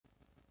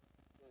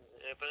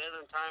if it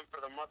isn't time for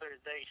the Mother's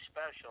Day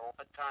special,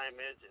 what time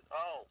is it?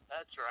 Oh,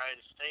 that's right.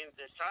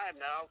 It's time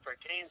now for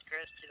Kane's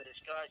Christian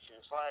Discussion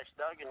 /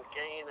 Doug and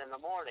Kane in the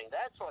morning.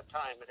 That's what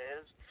time it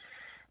is.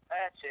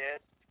 That's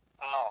it.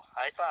 Oh,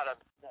 I thought of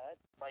that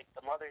like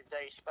the Mother's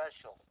Day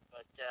special.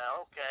 But,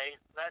 okay,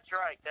 that's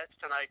right. That's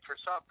tonight for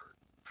supper.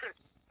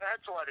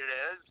 That's what it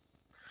is.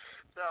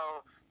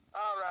 So,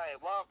 all right,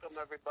 welcome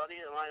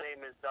everybody. My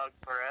name is Doug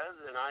Perez,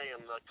 and I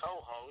am the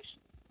co-host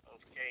of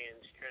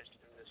Kane's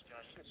Christian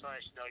Discussion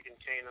 / Doug and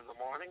Kane in the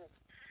morning.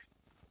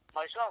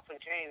 Myself and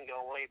Kane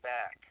go way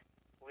back.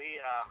 We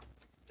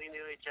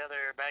knew each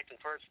other back in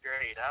first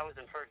grade. I was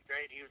in first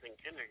grade. He was in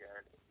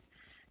kindergarten.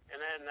 And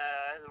then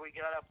as we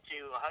got up to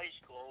high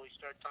school, we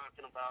started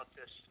talking about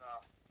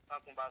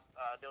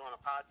doing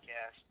a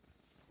podcast,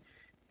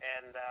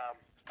 and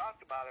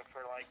talked about it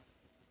for like,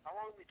 how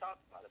long did we talk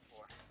about it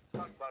for? We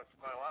talked about it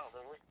for quite a while,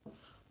 didn't we?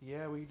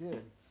 Yeah, we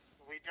did.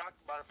 We talked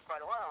about it for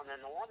quite a while, and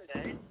then the one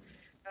day,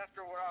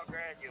 after we're all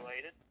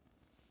graduated,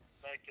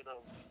 back in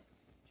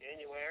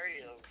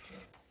January of,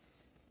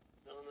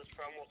 doing this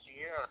for almost a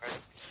year already.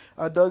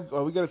 Doug,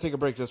 we got to take a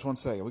break just 1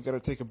 second. We got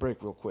to take a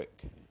break real quick.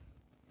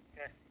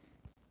 Okay.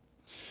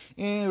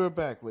 And we're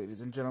back,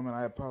 ladies and gentlemen.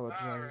 I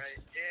apologize. All right.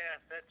 Yeah,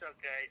 that's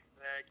okay.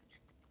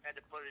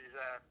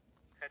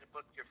 Had to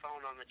put your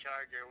phone on the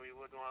charger. We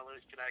wouldn't want to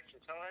lose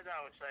connection. So as I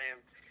was saying,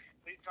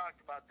 we've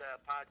talked about the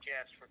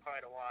podcast for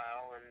quite a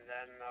while, and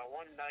then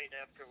one night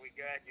after we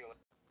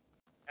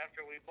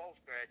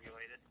both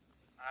graduated,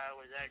 I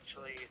was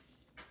actually,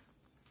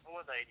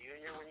 what was I,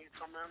 junior when you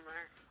come in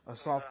there? A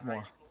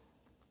sophomore.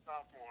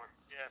 Sophomore.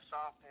 Yeah,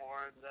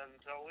 sophomore. And then,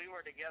 so we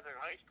were together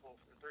in high school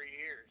for 3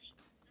 years.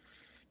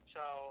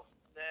 So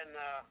then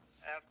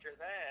after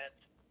that,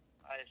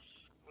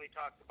 we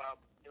talked about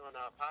doing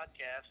a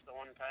podcast the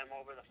one time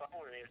over the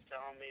phone, and he was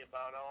telling me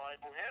about, I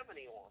don't have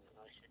anyone.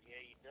 And I said, yeah,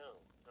 you do.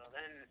 So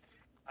then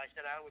I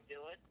said I would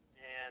do it,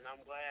 and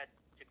I'm glad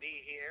to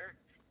be here.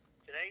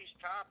 Today's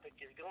topic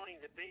is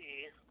going to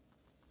be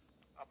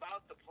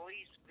about the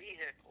police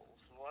vehicles,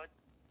 what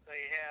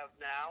they have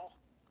now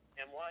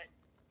and what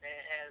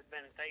has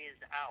been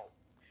phased out.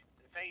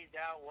 And phased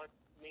out what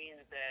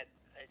means that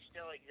it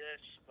still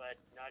exists,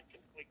 but not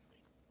completely.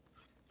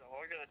 So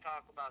we're going to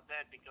talk about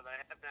that because I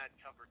have not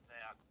covered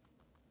that.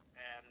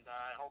 And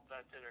I hope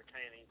that's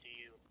entertaining to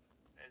you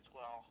as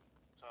well.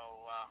 So,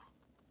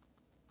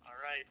 all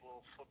right,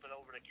 we'll flip it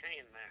over to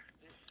Kane there.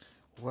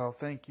 Well,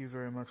 thank you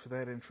very much for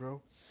that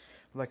intro.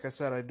 Like I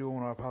said, I do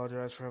want to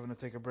apologize for having to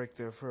take a break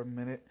there for a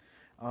minute.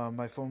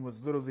 My phone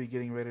was literally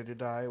getting ready to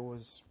die. It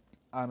was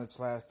on its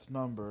last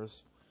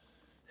numbers.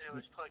 It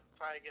was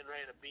probably getting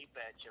ready to beep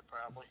at you,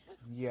 probably.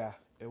 Yeah,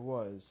 it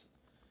was.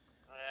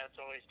 That's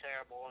always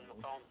terrible when the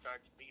phone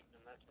starts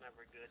beeping. That's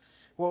never good.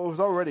 Well, it was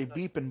already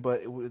beeping,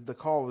 but the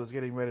call was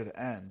getting ready to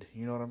end.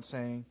 You know what I'm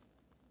saying?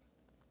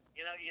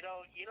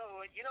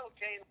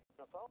 Kane,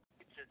 the phone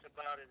beeps, it's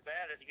about as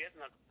bad as getting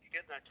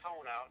a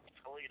tone out in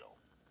Toledo.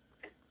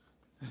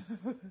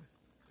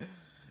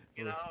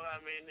 You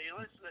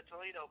listen to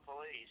Toledo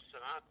police,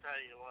 and I'll tell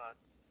you what.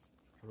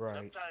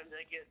 Right. Sometimes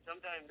they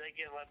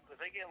get like,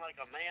 if they get like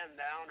a man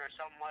down or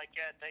something like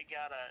that, they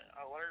got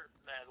a alert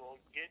that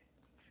will get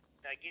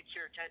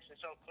your attention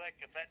so quick.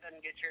 If that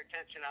doesn't get your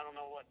attention, I don't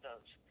know what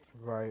does.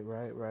 Right.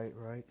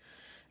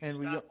 And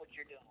Stop what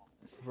you're doing.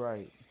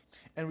 Right.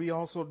 And we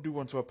also do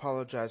want to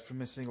apologize for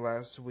missing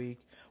last week.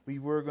 We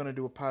were going to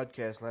do a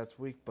podcast last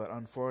week, but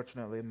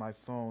unfortunately my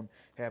phone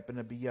happened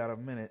to be out of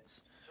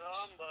minutes.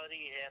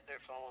 Somebody had their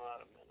phone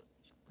out of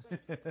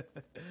minutes.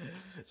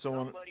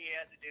 Somebody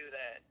had to do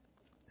that.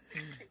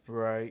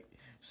 Right.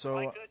 So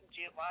why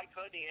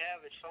couldn't he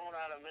have his phone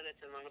out of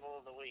minutes in the middle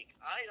of the week?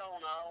 I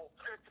don't know.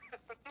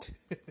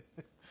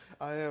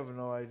 I have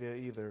no idea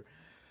either.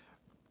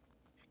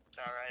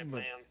 All right,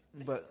 man.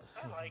 But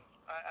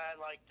I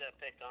like to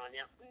pick on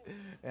you.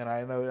 And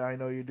I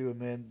know you do,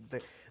 man.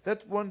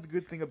 That's one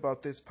good thing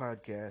about this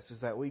podcast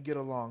is that we get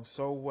along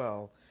so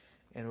well,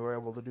 and we're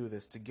able to do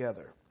this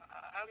together.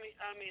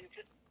 I mean,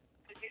 could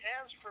you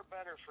ask for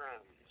better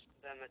friends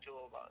than the two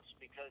of us?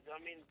 Because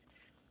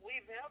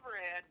we've never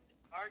had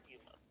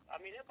arguments.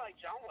 It might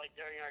sound like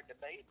during our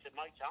debates, it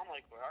might sound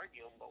like we're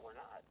arguing, but we're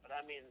not. But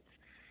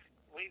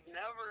we've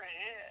never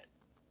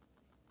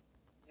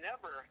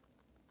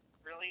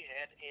really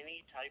had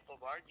any type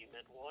of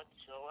argument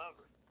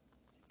whatsoever.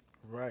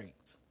 Right.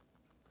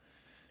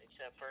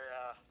 Except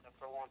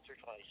for once or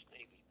twice,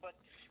 maybe. But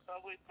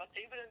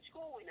even in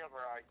school, we never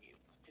argued.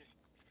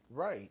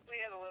 Right. We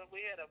had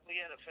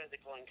a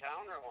physical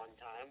encounter one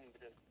time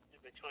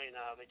between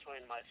my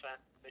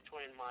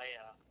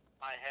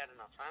head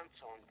and a fence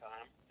one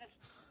time.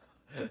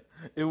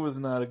 It was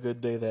not a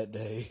good day that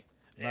day.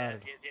 Yeah.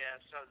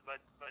 So,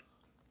 but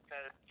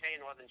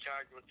Kane wasn't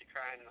charged with the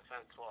crime, the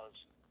fence was.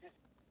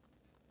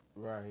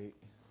 Right.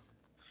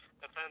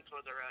 The fence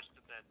was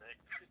arrested that day.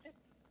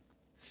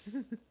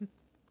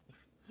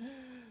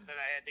 Then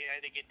I had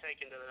to get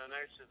taken to the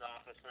nurse's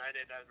office, and I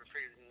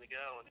refused him to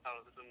go. And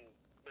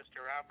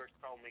Mr. Roberts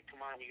told me, "Come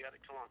on, you got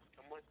to come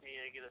with me.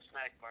 I get a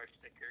snack bar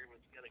sticker,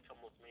 but you got to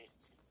come with me."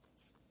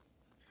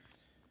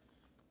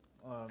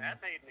 Um, That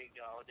made me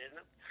go, didn't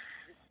it?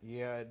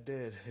 yeah, it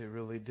did. It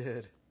really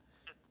did.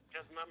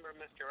 Because remember,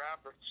 Mr.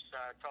 Roberts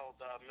told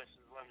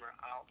Mrs. Limmer,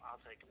 "I'll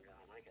take him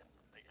down. I got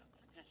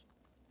that."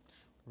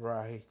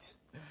 Right.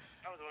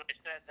 That was when I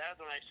sat. That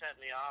was when I sat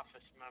in the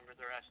office. Remember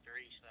the rest of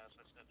recess?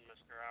 I sat in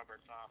Mr.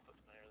 Roberts' office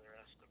there. The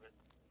rest of it.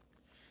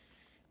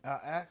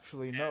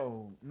 Actually,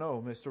 Yeah.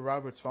 no. Mr.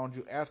 Roberts found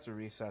you after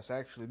recess.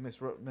 Actually,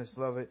 Miss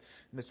Lovett,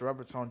 Mr.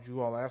 Roberts found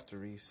you all after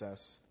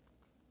recess.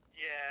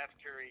 Yeah,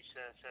 after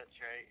recess. That's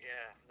right.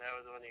 Yeah, that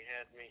was when he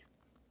had me.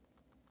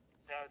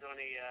 That was when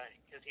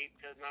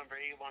cause remember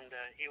he wanted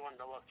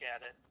to look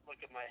at it,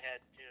 look at my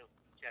head too,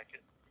 check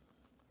it.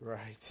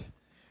 Right.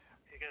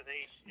 Cause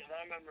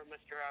I remember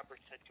Mr.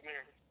 Roberts said, "Come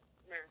here,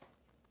 come here.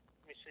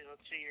 Let me see.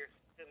 Let's see your."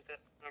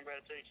 Remember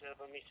that's what he said.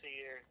 "Let me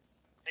see your.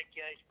 Take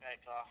the ice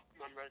pack off."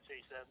 Remember that's what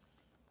he said.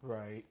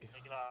 Right.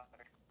 Take it off.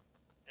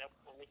 Yep.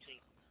 Let me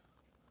see.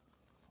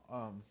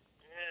 Um,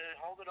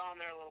 Hold it on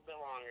there a little bit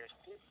longer.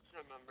 I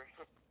remember.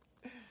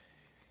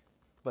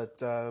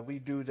 but we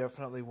do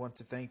definitely want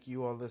to thank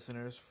you all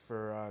listeners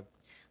for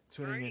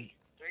tuning in.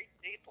 Three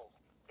people.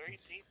 Three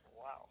people.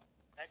 Wow.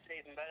 That's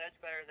even better.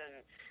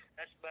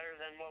 That's better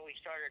than what we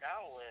started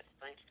out with.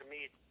 Thanks to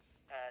me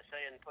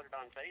saying put it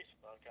on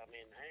Facebook. I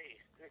mean,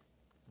 hey.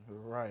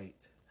 Right.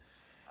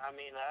 I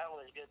mean, that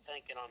was good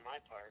thinking on my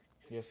part.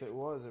 Yes, it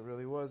was. It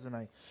really was, and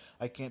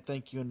I can't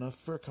thank you enough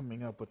for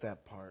coming up with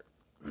that part.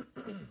 Yeah,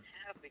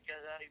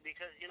 because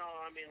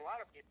I mean, a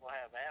lot of people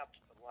have apps,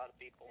 but a lot of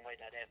people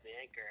might not have the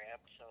Anchor app.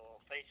 So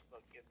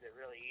Facebook gives it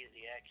really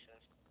easy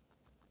access.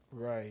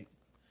 Right.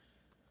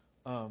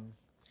 Um,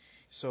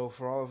 So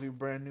for all of you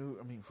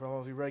for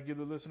all of you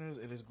regular listeners,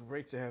 it is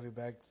great to have you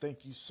back.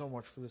 Thank you so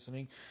much for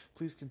listening.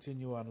 Please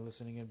continue on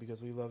listening in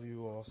because we love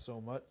you all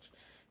so much.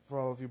 For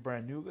all of you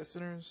brand new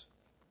listeners,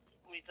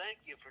 We thank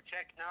you for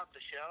checking out the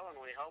show, and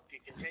we hope you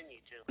continue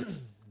to.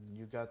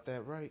 you got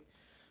that right.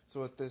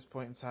 So at this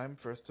point in time,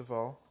 first of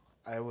all,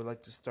 I would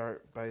like to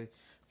start by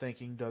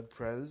thanking Doug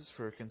Prez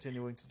for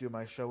continuing to do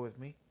my show with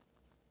me.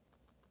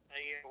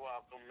 Hey, you're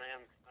welcome,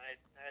 man.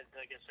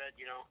 Like I said,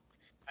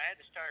 I had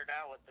to start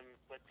out with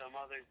the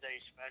Mother's Day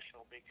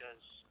special because,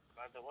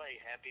 by the way,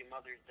 Happy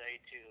Mother's Day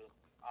to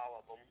all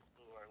of them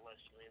who are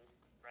listening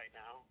right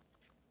now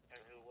and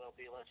who will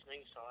be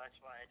listening. So that's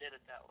why I did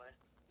it that way.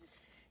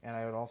 And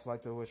I would also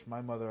like to wish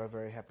my mother a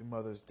very happy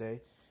Mother's Day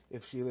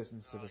if she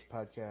listens to Uh, this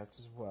podcast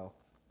as well.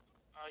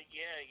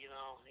 yeah,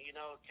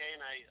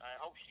 Kane. I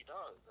hope she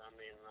does. I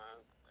mean,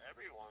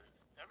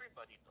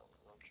 everybody does.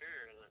 I'm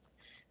sure.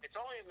 It's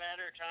only a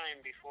matter of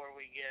time before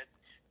we get.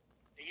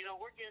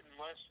 We're getting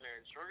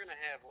listeners. We're going to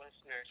have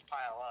listeners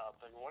pile up,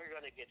 and we're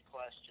going to get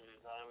questions.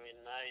 I mean,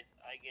 I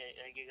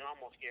can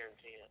almost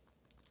guarantee it.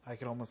 I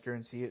can almost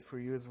guarantee it for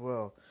you as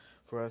well,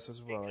 for us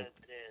as well. Because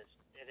it is.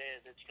 It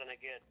is.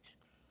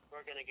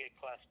 We're going to get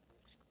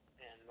questions.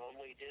 And when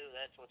we do,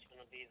 that's what's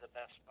going to be the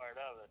best part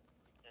of it.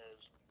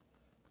 Because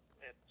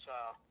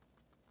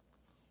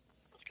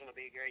it's going to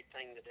be a great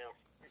thing to do.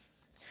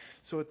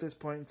 So at this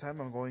point in time,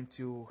 I'm going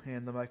to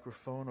hand the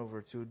microphone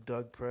over to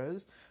Doug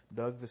Prez.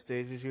 Doug, the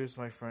stage is yours,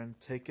 my friend.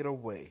 Take it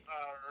away.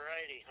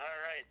 Alrighty. All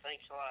right.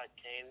 Thanks a lot,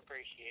 Kane.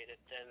 Appreciate it.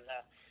 And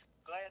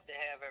glad to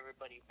have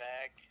everybody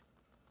back.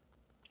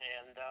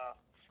 And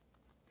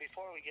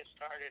before we get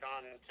started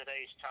on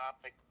today's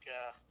topic,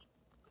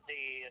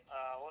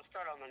 we'll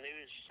start on the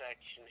news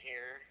section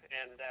here.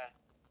 And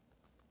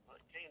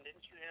Kane,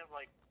 didn't you have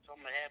like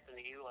something that happened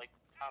to you, like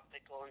hot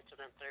pickle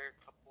incident there a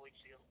couple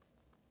weeks ago?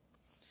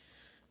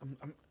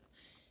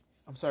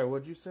 I'm sorry.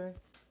 What'd you say?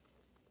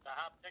 The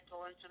hot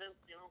pickle incident,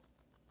 do you remember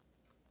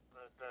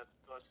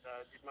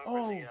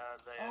Oh, the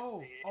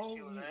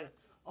issue with that?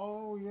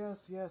 oh,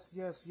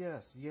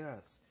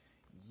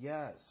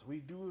 yes. We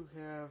do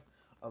have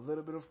a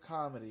little bit of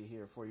comedy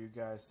here for you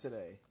guys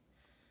today.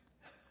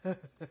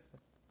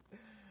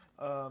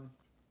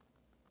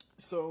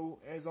 So,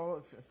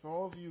 for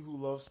all of you who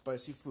love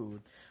spicy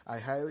food, I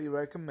highly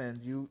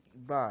recommend you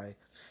buy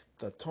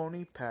the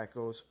Tony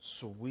Pacos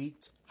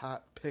Sweet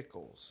Hot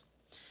Pickles.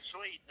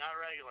 Sweet, not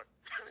regular.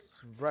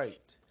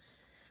 Right.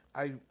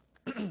 I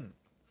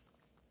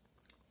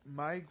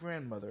My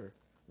grandmother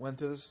went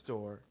to the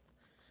store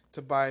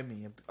to buy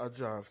me a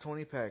jar of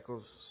Tony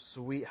Pacos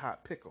Sweet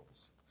Hot Pickles.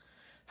 You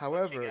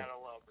However, gotta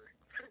love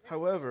her.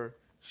 however,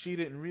 she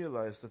didn't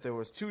realize that there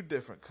was two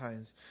different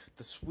kinds,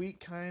 the sweet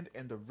kind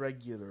and the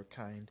regular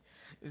kind.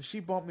 And she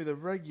bought me the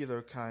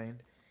regular kind,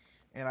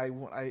 and I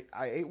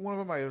ate one of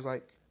them. I was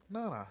like,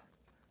 nah,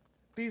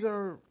 these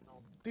are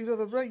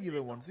the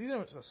regular ones. These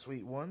aren't the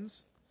sweet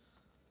ones.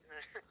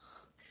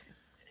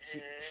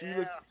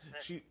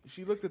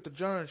 She looked at the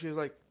jar and she was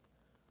like,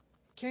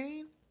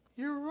 Kane,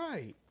 you're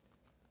right.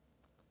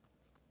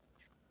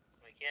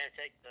 We can't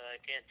take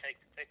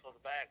the pickles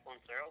back once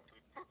they're open.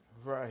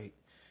 Right.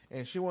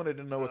 And she wanted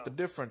to know what the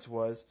difference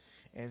was,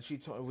 and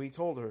we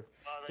told her.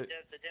 Well, the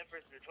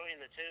difference between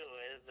the two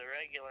is the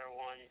regular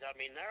ones. I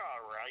mean, they're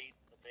all right,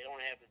 but they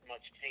don't have as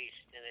much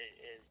taste in it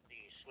as the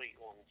sweet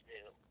ones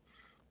do.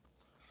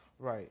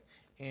 Right.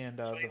 And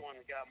Sweet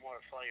ones got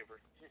more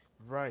flavor.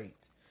 right.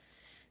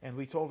 and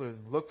we told her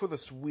look for the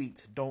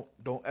sweet. Don't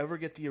ever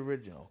get the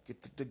original.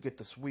 Get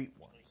the sweet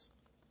ones.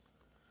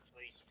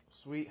 Sweet.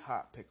 Sweet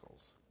hot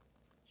pickles.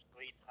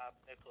 Sweet hot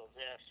pickles,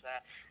 yes.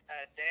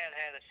 Dad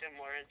had a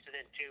similar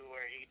incident too,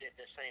 where he did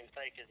the same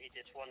thing because he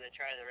just wanted to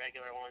try the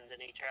regular ones,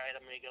 and he tried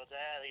them, and he goes,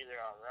 these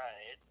are all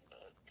right,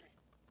 but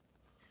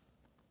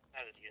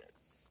that was good.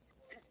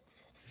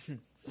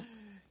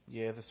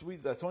 Yeah, the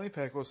Sony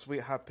pickles,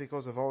 sweet hot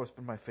pickles have always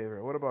been my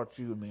favorite. What about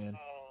you, man?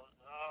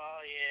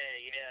 Oh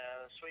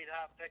yeah. Sweet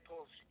hot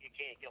pickles, you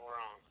can't go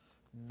wrong.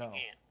 No.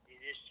 You can't. You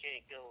just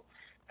can't go.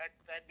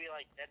 That'd be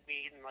like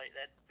eating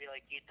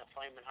a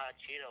flaming hot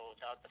Cheeto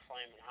without the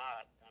flaming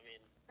hot. I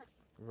mean,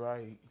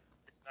 Right.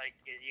 like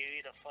you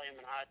eat a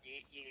flaming hot,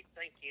 you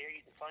think you're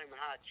eating flaming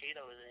hot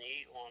Cheetos, and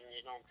you eat one, and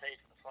you don't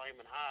taste the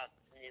flaming hot,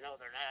 and you know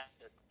they're not.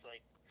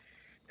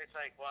 It's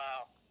like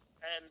wow.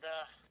 And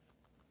a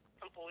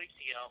couple weeks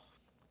ago,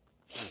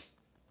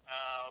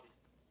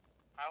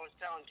 I was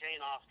telling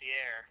Kane off the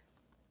air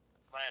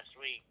last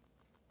week.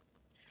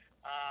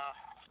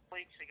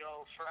 Weeks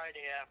ago,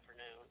 Friday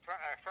afternoon,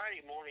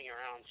 Friday morning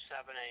around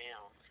 7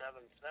 a.m.,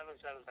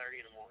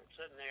 7:30 in the morning,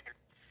 sitting there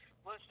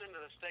listening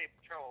to the state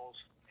patrols,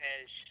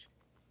 as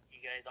you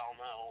guys all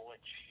know,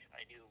 which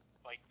I do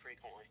quite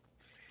frequently.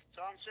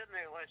 So I'm sitting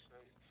there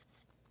listening.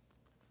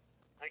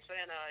 Next thing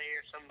I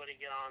hear somebody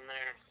get on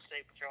there,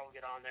 state patrol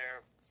get on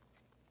there,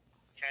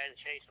 trying to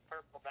chase a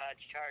purple Dodge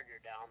Charger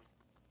down,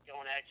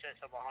 going in excess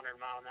of 100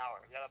 miles an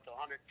hour. Got up to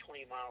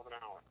 120 miles an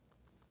hour.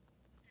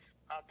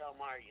 How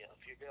dumb are you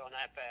if you're doing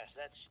that fast?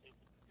 That's stupid.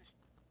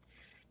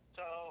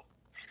 So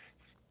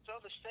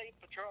the state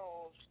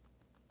patrols,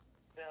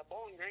 the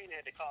Bowling Green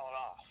had to call it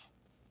off.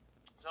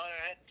 So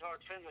they're heading toward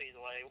Finley's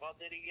way. Well,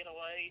 did he get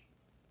away?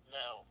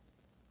 No.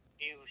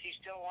 He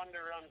still wanted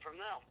to run from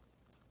them.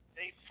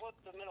 They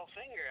flipped the middle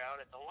finger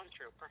out at the one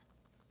trooper.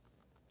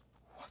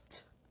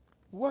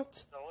 What?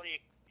 So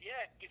he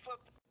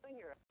flipped the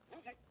finger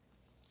out.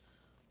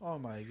 Oh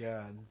my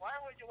God. Why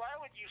would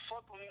you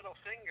flip a middle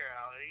finger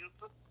out?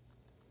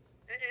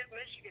 It's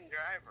Michigan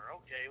driver.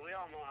 Okay, we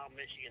all know how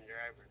Michigan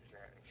drivers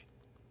drive.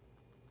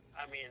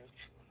 I mean,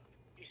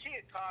 you see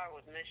a car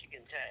with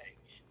Michigan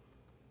tags,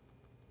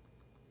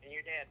 and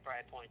your dad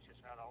probably points this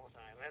out all the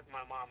time, as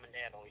my mom and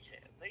dad always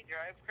have. They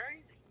drive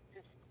crazy.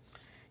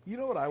 You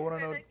know what I want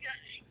to know? They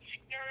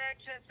got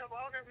access of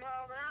 100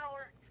 miles an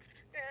hour,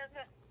 and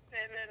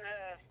then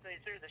they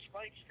threw the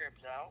spike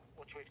strips out,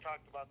 which we've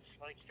talked about the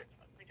spike strips.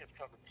 I think I've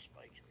covered the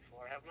spikes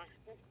before, haven't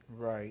I?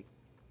 Right.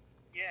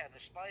 Yeah,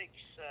 the spikes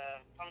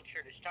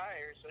punctured his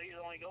tires, so he was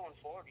only going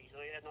 40,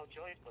 so he had no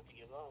choice but to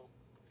give up.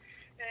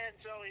 And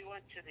so he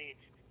went to the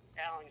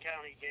Allen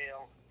County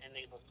Jail, and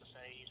needless to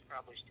say, he's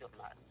probably still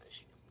not in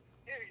Michigan.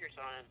 Here's your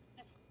sign.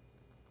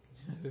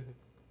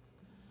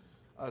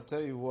 I'll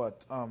tell you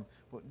what,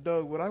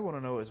 Doug, what I want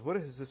to know is what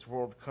is this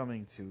world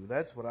coming to?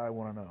 That's what I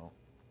want to know.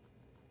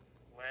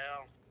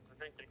 Well, I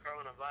think the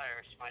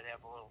coronavirus might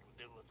have a little to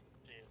do with it,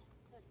 too.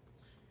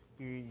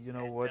 You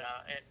know what?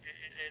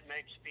 It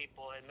makes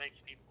people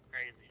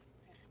crazy.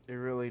 It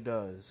really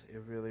does.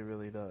 It really,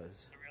 really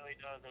does. It really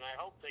does, and I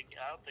hope they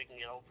can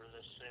get over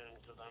this soon.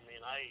 Because I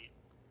mean,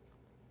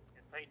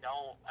 if they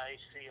don't, I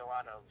see a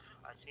lot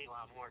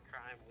more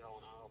crime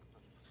going on.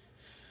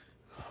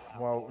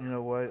 Well, you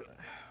know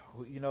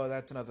what?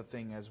 That's another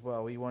thing as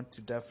well. We want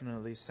to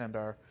definitely send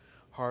our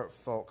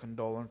heartfelt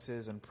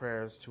condolences and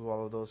prayers to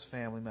all of those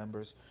family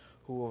members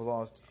who have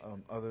lost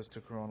others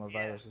to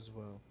coronavirus as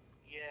well.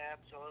 Yeah,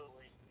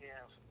 absolutely.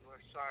 Yeah,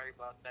 we're sorry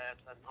about that,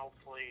 and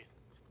hopefully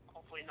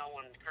no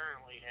one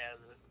currently has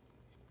it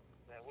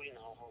that we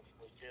know.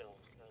 Hopefully too,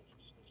 because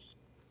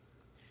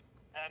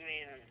I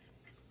mean,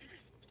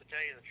 to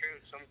tell you the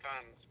truth,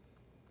 sometimes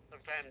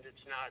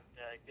it's not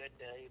good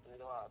to even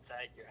go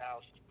outside your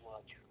house too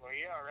much. Well,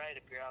 you're all right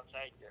if you're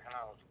outside your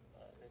house.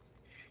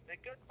 The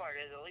good part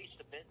is at least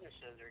the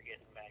businesses are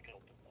getting back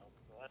open, though.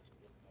 So that's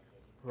the good part.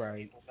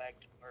 Right. People back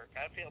to work.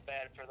 I feel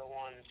bad for the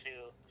ones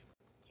who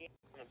keep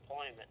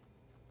unemployment.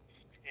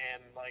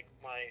 And like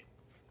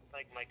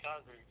my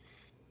cousin,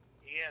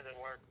 he hasn't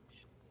worked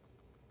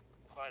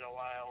quite a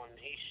while, and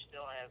he's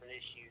still having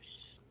issues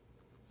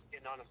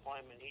getting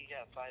unemployment. He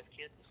got 5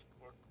 kids to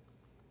support.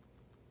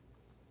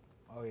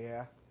 Oh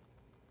yeah.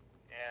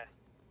 Yeah.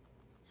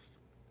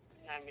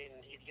 I mean,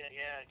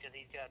 because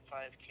he's got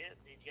 5 kids.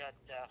 He's got,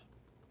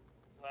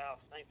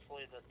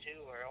 thankfully the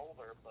 2 are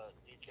older, but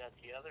he's got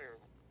the other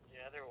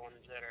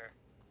ones that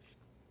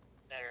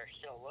are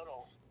still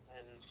little,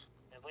 and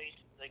at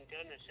least thank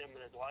goodness him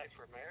and his wife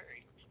are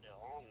married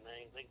still, and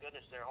thank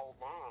goodness they're whole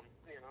mom,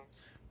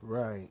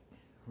 Right.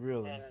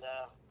 Really. And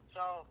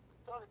so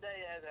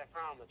today, as I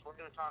promised, we're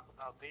going to talk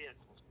about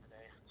vehicles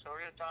today. So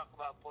we're going to talk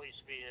about police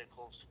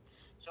vehicles.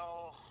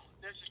 So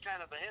this is kind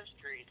of a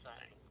history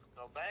thing.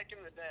 So back in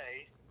the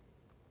day,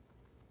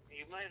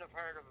 you might have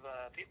heard of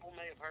people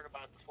may have heard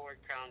about the Ford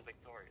Crown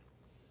Victoria,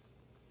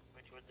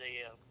 which was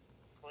the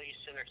police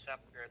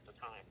interceptor at the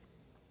time.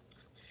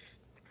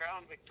 The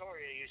Crown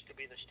Victoria used to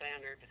be the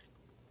standard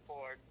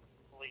Ford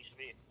police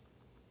vehicle.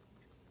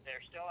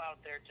 They're still out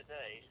there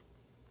today,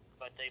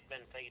 but they've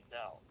been phased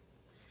out.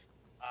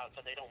 So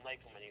they don't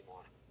make them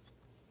anymore.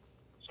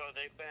 So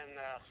they've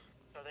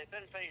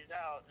been phased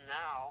out.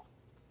 Now,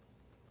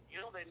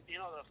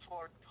 the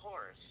Ford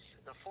Taurus.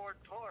 The Ford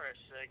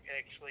Taurus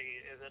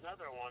actually is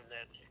another one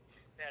that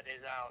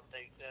is out.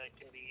 That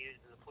can be used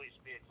as a police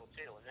vehicle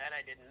too, and that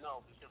I didn't know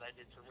because I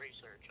did some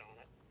research on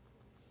it.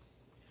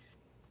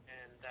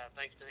 And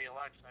thanks to the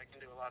Alexa, I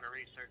can do a lot of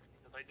research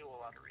because I do a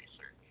lot of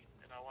research,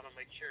 and I want to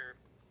make sure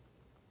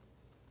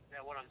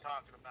that what I'm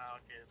talking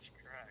about is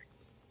correct.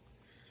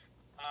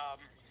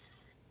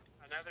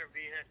 Another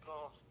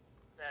vehicle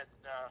that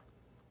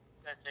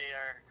they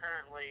are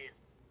currently,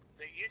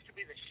 there used to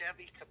be the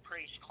Chevy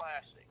Caprice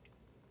Classic,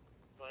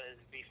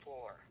 was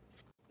before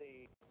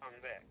the Crown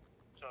Vic.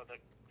 So the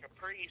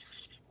Caprice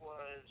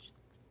was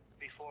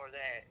before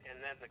that, and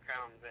then the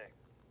Crown Vic.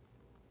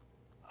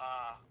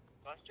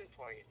 Question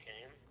for you,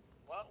 Kane.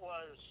 What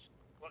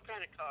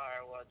kind of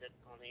car was it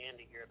on the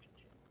Andy Griffith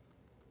show?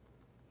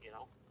 You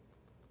know?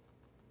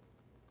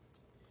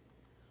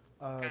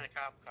 What kind of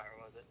cop car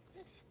was it?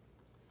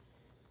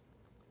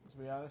 To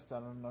be honest,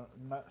 I'm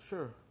not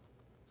sure.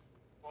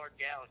 Ford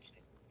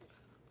Galaxy.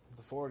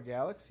 The Ford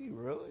Galaxy?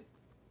 Really?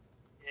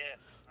 Yeah,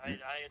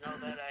 I know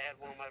that. I had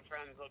one of my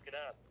friends look it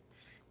up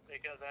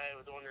because I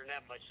was wondering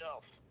that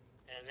myself.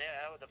 And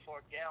yeah, that was the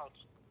Ford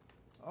Galaxy.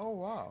 Oh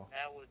wow.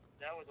 That was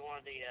one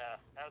of the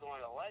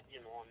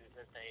legend ones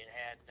that they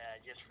had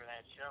just for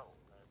that show.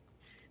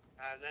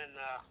 And then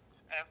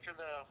after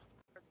the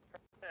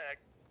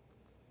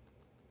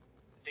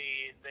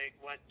they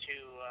went to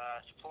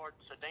Ford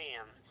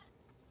sedans,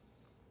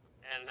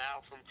 and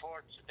now from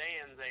Ford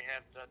sedans they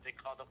have they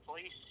call the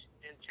Police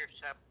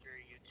Interceptor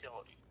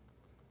Utility.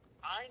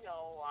 I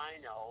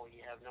know,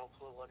 you have no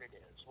clue what it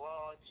is.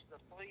 Well, it's the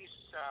Police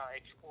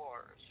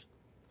Explorers,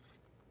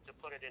 to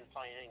put it in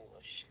plain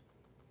English.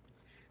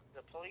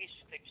 The Police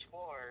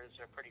Explorers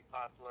are pretty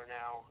popular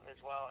now,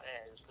 as well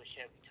as the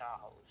Chevy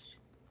Tahoes.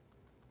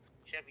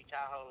 Chevy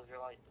Tahoes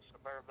are like the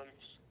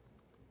Suburbans,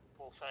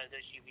 full-size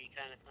SUV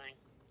kind of thing.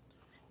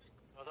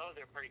 Well, those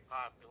are pretty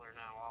popular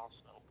now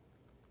also.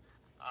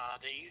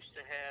 They used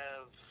to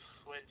have,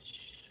 which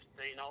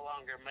they no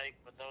longer make,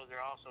 but those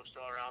are also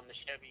still around, the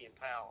Chevy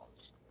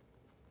Impalas,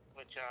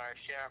 which our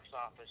sheriff's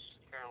office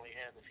currently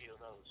has a few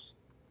of those,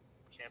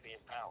 Chevy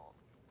Impala.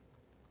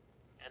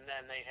 And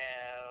then they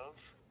have,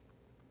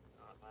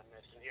 what am I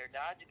missing here,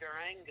 Dodge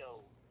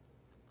Durango.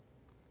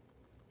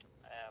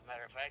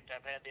 Matter of fact,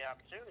 I've had the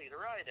opportunity to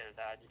ride in a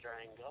Dodge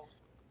Durango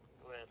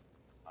with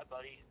my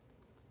buddy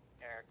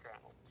Eric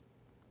Reynolds.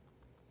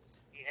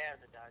 He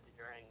has a Dodge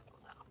Durango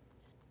now.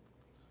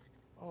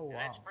 Oh wow.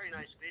 And that's a pretty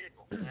nice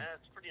vehicle.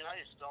 That's pretty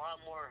nice. It's a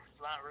lot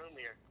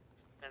roomier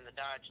than the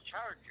Dodge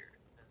Charger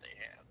that they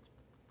have.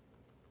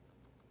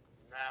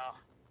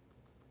 Now,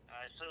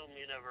 I assume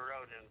you never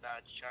rode in a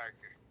Dodge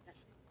Charger.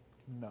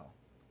 No.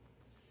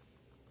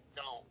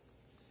 Don't,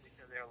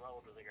 because they're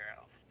low to the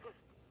ground.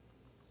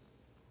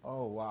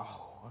 Oh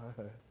wow.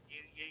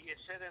 You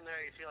sit in there,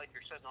 you feel like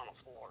you're sitting on a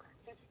floor.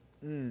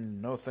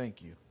 No,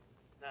 thank you.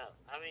 No,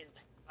 I mean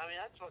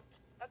that's what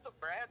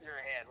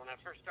Bradner had when I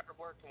first started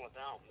working with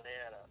them. They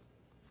had a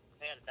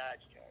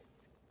Dodge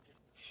Charger,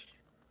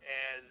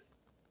 and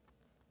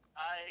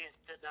I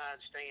did not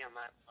understand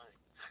that thing.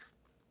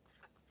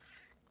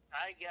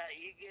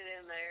 You get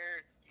in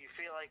there, you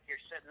feel like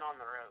you're sitting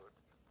on the road.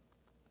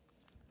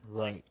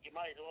 Right. Like, you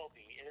might as well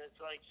be, and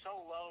it's like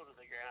so low to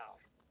the ground.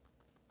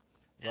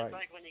 Right. It's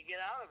like when you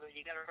get out of it,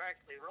 you got to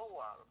practically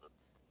roll out of it.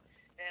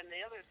 And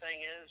the other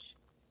thing is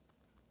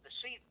the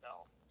seat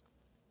belt.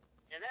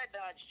 And that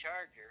Dodge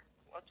Charger,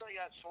 once I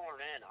got sworn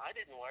in, I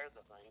didn't wear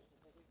the thing.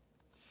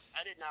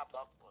 I did not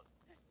buckle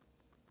it.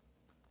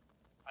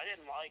 I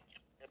didn't like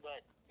it.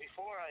 But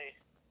before I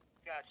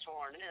got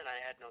sworn in,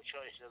 I had no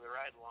choice of the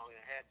ride along.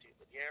 I had to.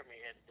 But Jeremy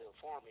had to do it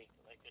for me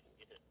because I couldn't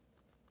get it.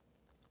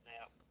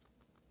 Yeah.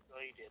 So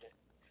he did it.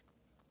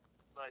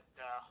 But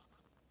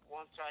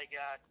once I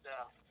got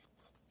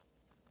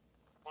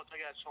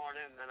sworn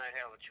in, then I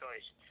have a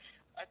choice.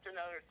 That's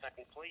another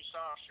thing. Police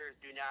officers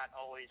do not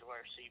always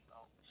wear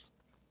seatbelts.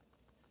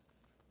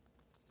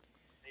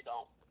 They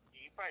don't.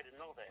 You probably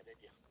didn't know that, did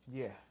you?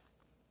 Yeah.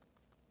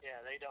 Yeah,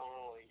 they don't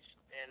always.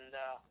 And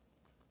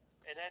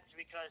that's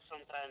because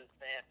sometimes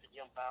they have to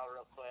jump out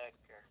real quick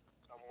or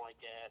something like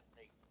that.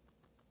 They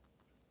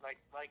like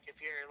if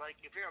you're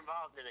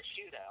involved in a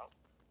shootout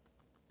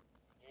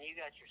and you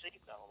got your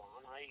seatbelt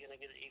on, how are you gonna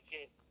get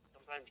it?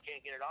 Sometimes you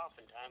can't get it off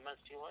in time.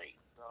 That's too late.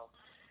 So.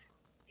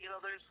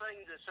 There's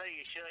things that say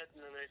you should,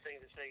 and then there's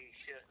things that say you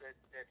should.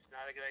 That's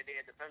not a good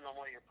idea. It depends on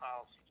what your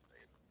policy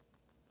says.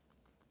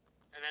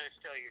 And then it's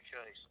still your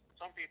choice.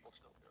 Some people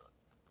still do it.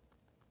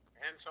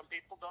 And some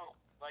people don't.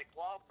 Like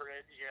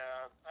Wallbridge,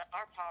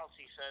 our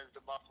policy says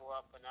to buckle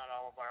up, but not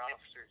all of our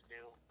officers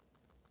do.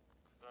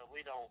 But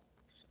we don't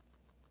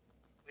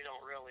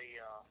really,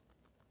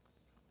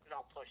 we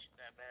don't push it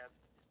that bad.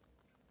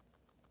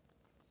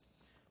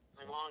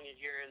 As long as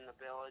you're in the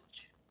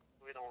village,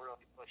 we don't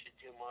really push it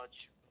too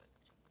much.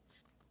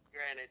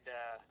 Granted,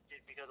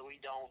 just because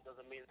we don't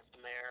doesn't mean that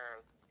the mayor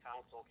or the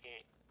council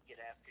can't get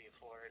after you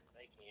for it.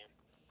 They can.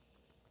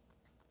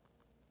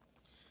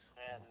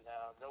 And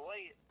the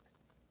way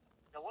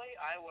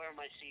I wear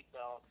my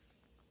seatbelt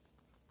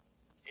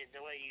is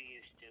the way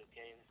you used to,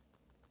 Kane.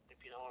 If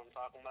you know what I'm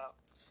talking about.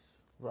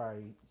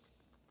 Right.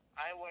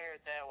 I wear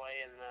it that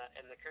way in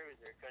the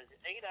cruiser because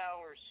 8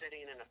 hours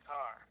sitting in a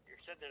car. You're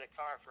sitting in a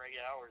car for 8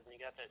 hours and you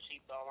got that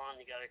seatbelt on.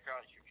 You got it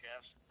across your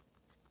chest.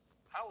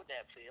 How would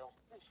that feel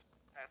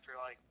after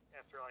like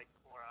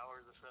 4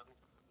 hours or something?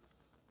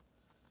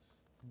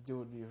 It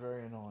would be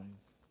very annoying.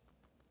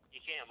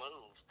 You can't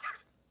move.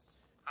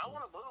 I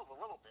want to move a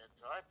little bit,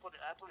 so I put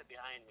it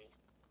behind me.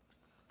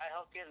 I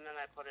hook it and then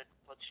I put the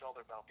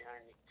shoulder belt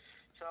behind me.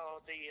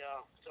 So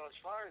so as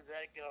far as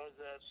that goes,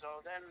 so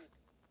then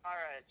all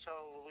right.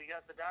 So we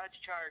got the Dodge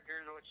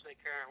Chargers, which they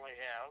currently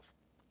have,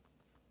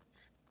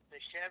 the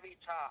Chevy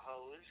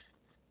Tahoes,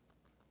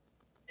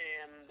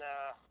 and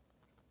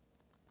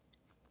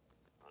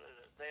what is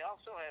it? They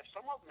also have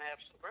some of them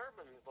have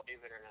Suburbans,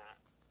 believe it or not.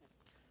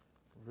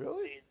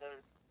 Really?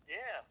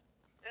 Yeah,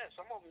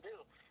 some of them do.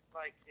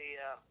 Like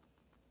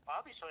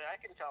obviously I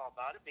can tell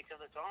about it because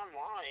it's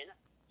online.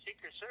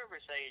 Secret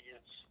Service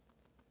agents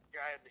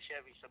drive the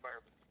Chevy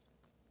Suburban.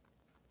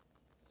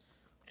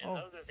 And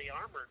those are the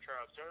armor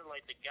trucks. They're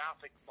like the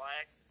Gothic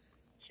black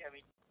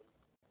Chevy.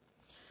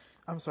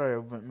 I'm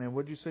sorry, man.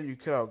 What'd you say? You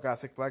cut out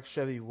Gothic Black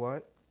Chevy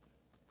what?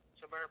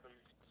 Suburban.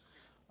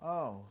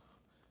 Oh,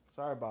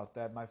 sorry about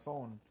that. My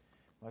phone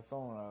kind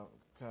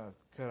of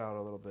cut out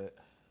a little bit.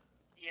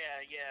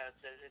 Yeah,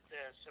 it's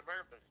a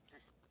Suburban.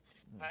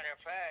 Matter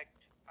of fact,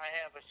 I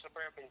have a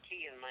Suburban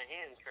key in my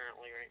hand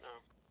currently right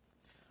now.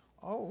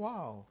 Oh,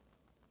 wow.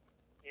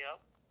 Yep.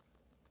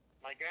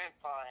 My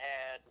grandpa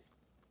had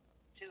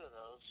two of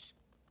those.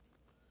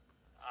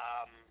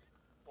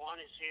 One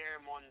is here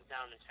and one's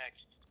down in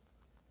Texas.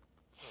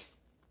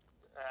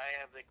 I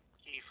have the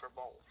key for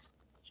both,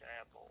 which I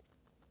have both.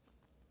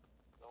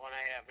 The one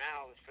I have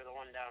now is for the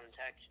one down in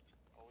Texas.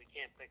 Well, we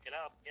can't pick it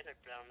up, get it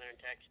down there in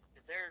Texas.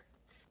 Their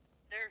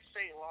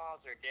state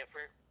laws are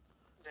different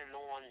than the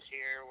ones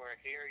here, where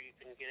here you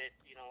can get it,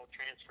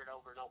 transferred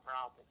over no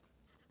problem.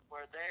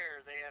 Where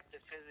there, they have to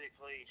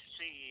physically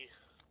see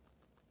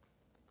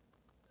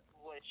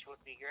which would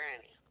be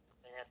Granny.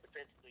 They have to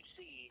physically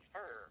see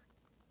her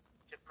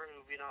to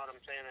prove, you know what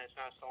I'm saying, that it's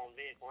not a stolen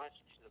vehicle. That's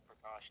just the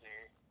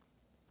precautionary.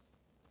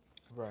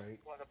 Right.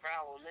 Well, the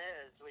problem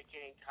is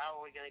how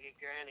are we going to get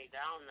Granny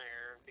down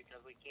there because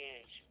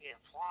she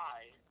can't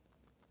fly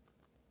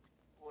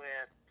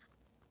with,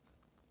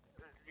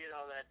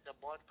 that the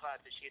blood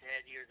clot that she'd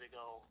had years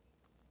ago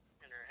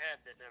in her head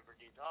that never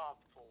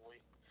dissolved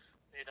fully.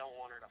 They don't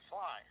want her to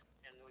fly.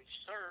 And we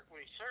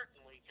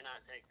certainly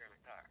cannot take her in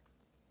a car.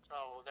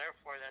 So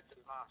therefore that's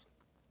impossible.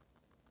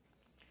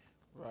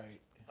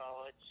 Right.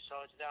 So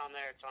it's down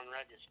there, it's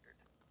unregistered.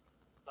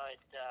 But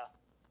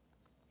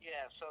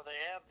so they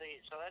have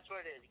so that's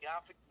what it is,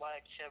 Gothic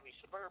black Chevy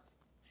Suburban.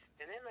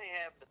 And then they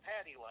have the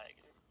Paddy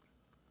Wagon,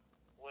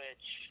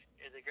 which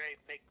is a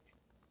great big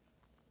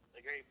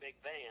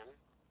van.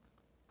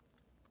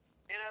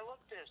 And I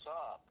looked this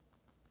up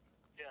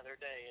the other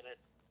day, and it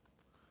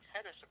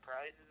kind of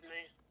surprises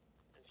me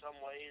in some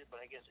ways,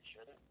 but I guess it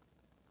shouldn't.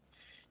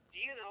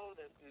 Do you know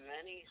that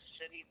many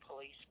city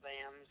police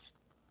vans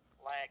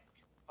lack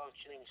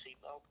functioning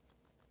seatbelts?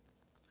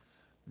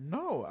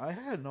 No, I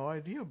had no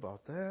idea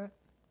about that.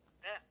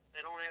 Yeah,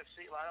 they don't have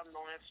a lot of them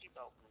don't have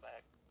seatbelts in the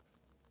back.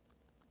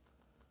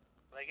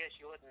 But I guess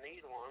you wouldn't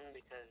need one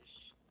because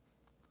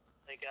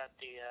they got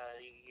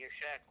you're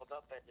shackled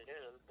up as it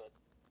is, but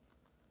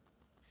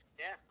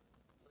yeah,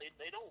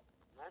 they don't.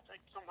 That's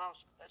like somehow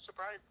that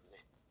surprises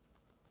me.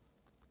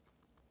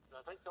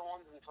 I think the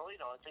ones in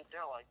Toledo, I think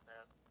they're like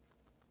that.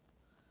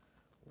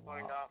 Wow.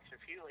 According to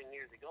Officer Fueling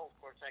years ago, of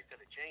course that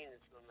could have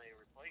changed when they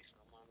replaced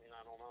them. I mean,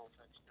 I don't know if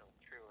that's still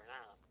true or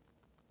not.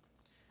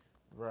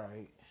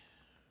 Right.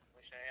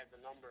 Wish I had the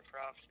number for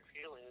Officer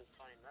Fueling to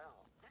find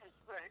out.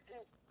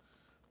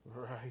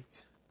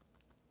 Right.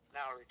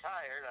 Now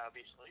retired,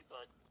 obviously,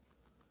 but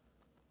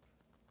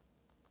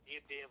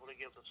he'd be able to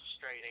give us a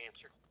straight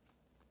answer.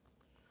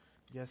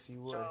 Yes,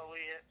 he would. And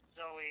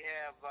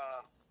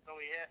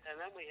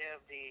then we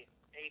have the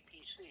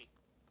APC,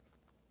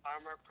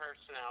 Armored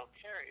Personnel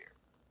Carrier,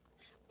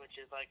 which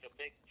is like a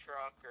big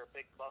truck or a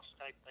big bus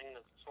type thing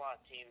that the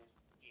SWAT team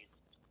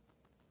uses,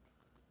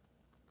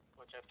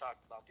 which I've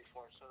talked about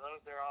before. So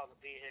those are all the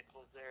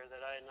vehicles there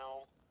that I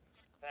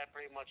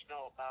pretty much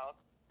know about,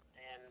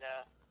 and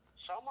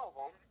some of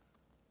them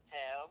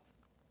have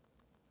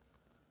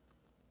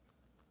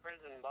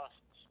prison buses.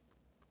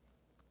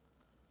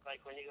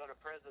 Like when you go to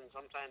prison,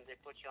 sometimes they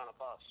put you on a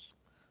bus.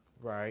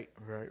 Right.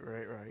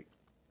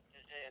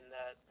 And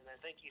I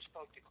think you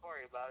spoke to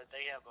Corey about it.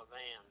 They have a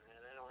van,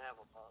 and they don't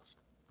have a bus.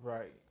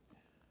 Right.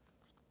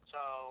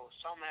 So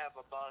some have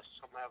a bus,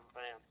 some have a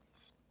van.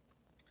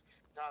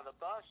 Now the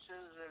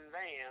buses and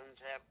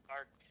vans have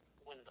arched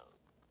windows.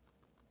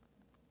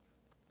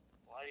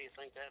 Why do you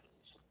think that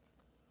is?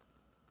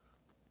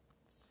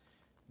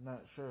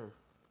 Not sure.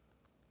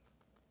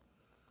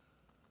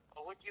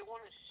 Well, would you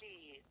want to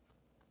see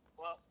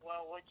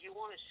Well, would you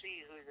want to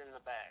see who's in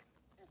the back?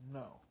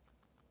 No.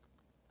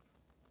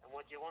 And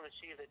would you want to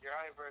see the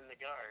driver and the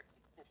guard?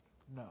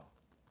 No.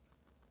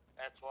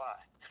 That's why.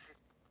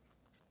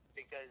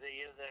 Because they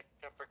use it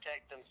to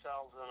protect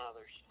themselves and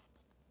others.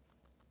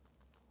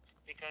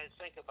 Because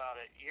think about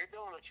it, you're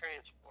doing a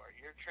transport.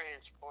 You're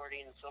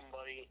transporting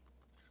somebody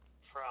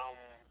from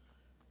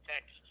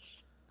Texas,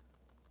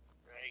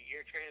 right?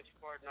 You're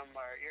transporting them,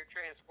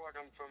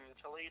 from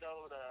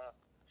Toledo to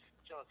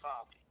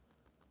Chillicothe.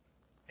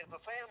 If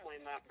a family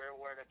member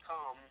were to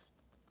come,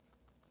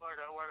 were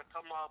to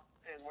come up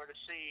and were to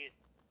see,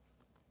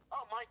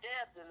 oh, my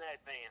dad's in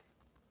that van.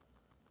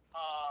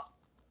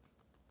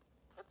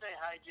 If they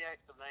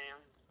hijack the van,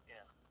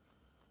 yeah,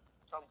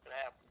 something could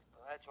happen.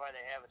 So that's why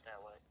they have it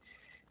that way.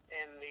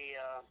 And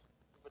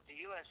with the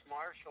U.S.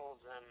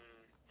 Marshals and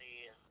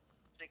the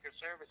Secret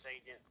Service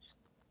agents,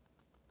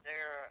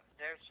 their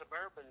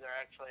Suburbans are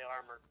actually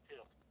armored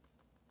too.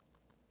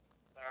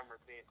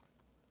 Armored vehicle.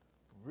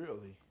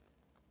 Really?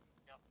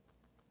 Yep.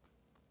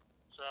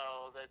 So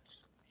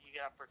you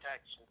got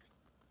protection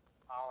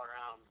all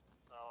around.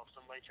 So if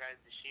somebody tries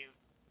to shoot,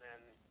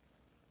 then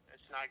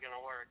it's not going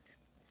to work.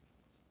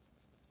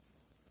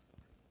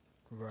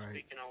 Right.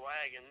 Speaking of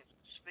wagons,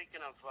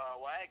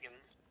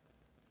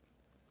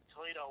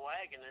 Toledo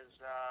Wagon is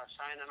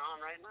signing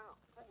on right now.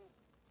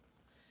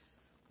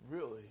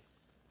 Really?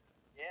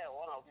 Yeah,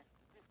 one of them.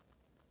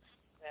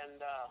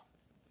 And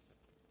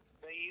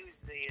they use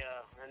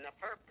and the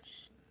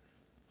purpose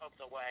of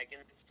the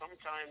wagon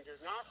sometimes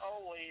is not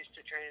always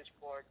to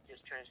transport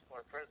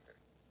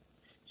prisoners.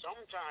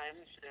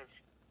 Sometimes if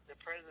the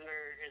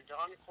prisoner is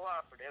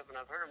uncooperative, and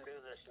I've heard them do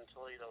this in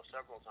Toledo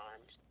several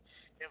times,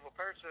 if a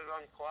person is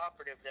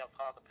uncooperative, they'll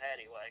call the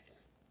paddy wagon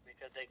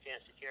because they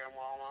can't secure them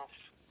well enough.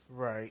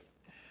 Right.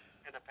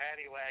 And a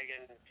paddy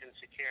wagon can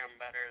secure them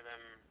better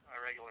than a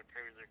regular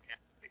cruiser can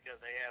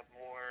because they have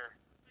more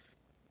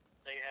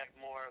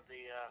of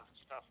the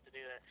stuff to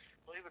do that.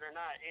 Believe it or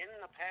not, in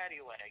the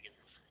paddy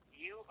wagons,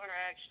 you are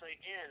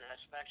actually in a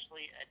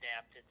specially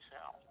adapted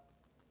cell.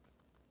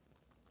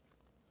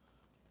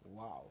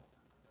 Wow.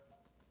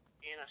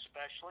 In a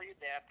specially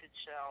adapted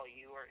cell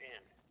you are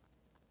in.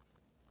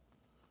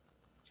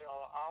 So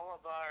all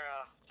of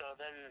our, so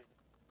then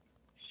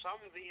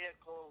some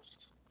vehicles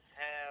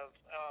have,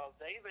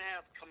 they even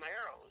have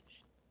Camaros.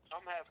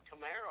 Some have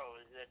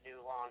Camaros that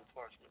do law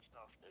enforcement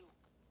stuff too.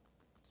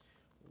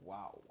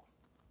 Wow.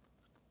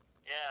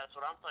 Yeah, that's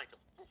what I'm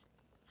thinking.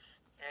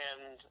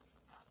 And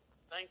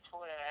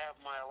thankfully I have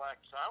my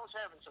Alexa. I was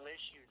having some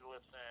issues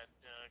with that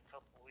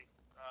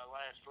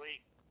last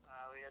week.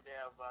 We had to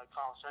have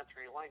call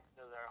Century Link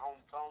because our home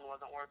phone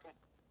wasn't working.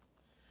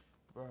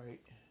 Right.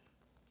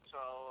 So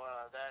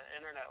that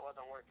internet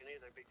wasn't working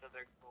either because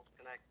they're both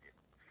connected.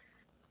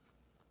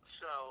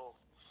 So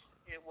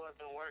it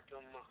wasn't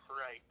working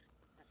right.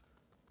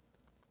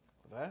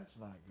 That's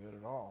not good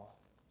at all.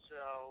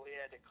 So we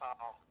had to call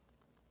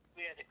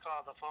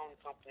the phone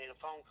company. The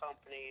phone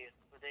company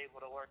was able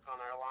to work on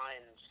our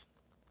lines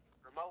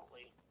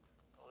remotely.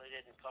 Well, they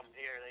didn't come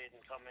here. They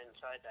didn't come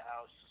inside the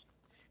house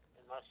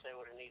unless they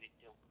would have needed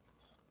to.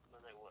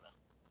 Then they would have.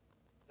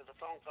 Because the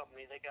phone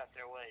company, they got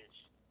their ways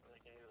where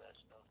they can do that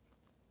stuff.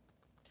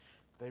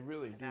 They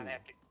really do. Not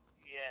have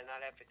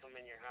to come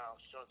in your house.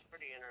 So it's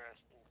pretty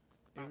interesting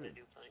how they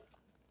do things.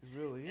 It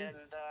really is.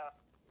 And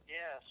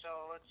so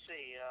let's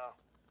see.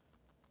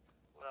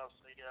 What else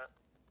they got?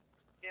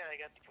 Yeah, they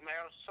got the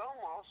Camaro. Some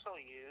also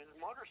use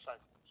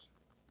motorcycles.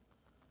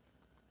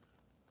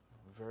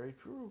 Very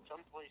true.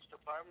 Some police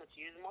departments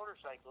use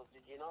motorcycles.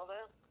 Did you know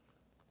that?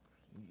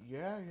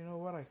 Yeah, you know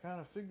what? I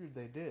kind of figured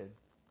they did.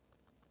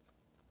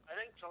 I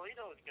think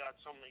Toledo's got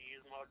some that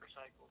use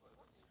motorcycles.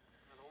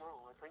 I don't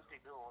know. I think they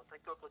do. I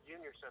think Uncle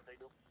Junior said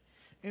they do.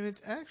 And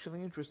it's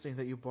actually interesting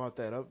that you brought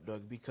that up,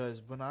 Doug,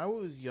 because when I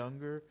was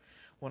younger,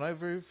 when I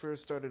very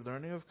first started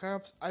learning of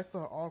cops, I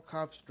thought all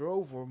cops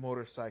drove were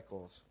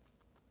motorcycles.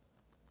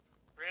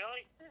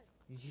 Really?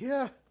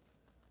 Yeah.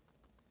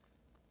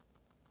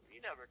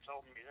 You never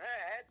told me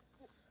that.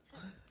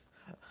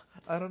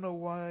 I don't know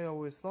why I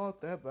always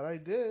thought that, but I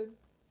did.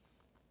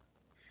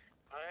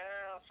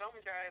 Well,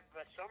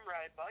 some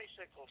ride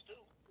bicycles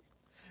too.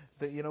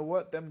 That, you know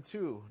what? Them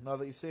too. Now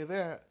that you say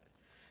that,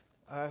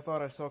 I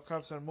thought I saw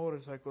cops on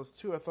motorcycles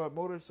too. I thought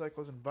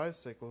motorcycles and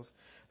bicycles,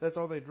 that's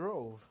all they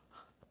drove.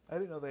 I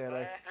didn't know they had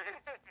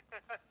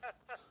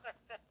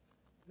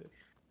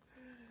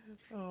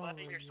Well,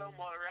 you're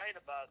somewhat right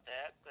about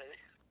that, but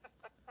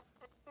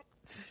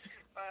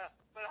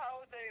but how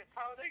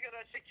are they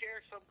gonna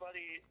secure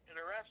somebody and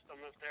arrest them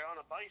if they're on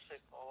a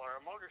bicycle or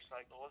a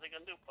motorcycle? What are they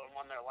gonna do? Put them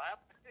on their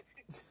lap?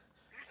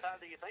 How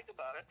do you think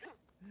about it?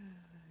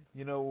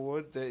 You know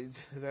what?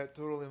 That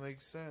totally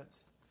makes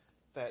sense.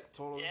 That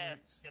totally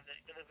makes. Yeah,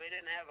 because if they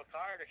didn't have a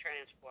car to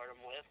transport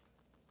them with,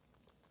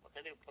 what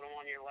they do? Put them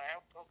on your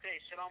lap? Okay,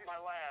 sit on my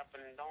lap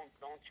and don't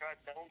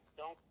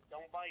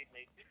bite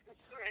me.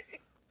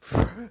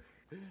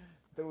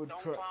 That would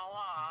don't fall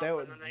off. That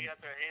would, and then they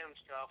got their hands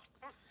cuffed.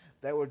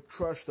 That would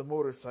crush the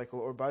motorcycle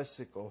or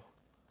bicycle.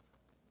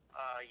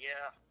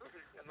 Yeah,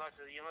 unless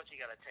you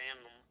got a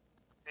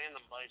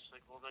tandem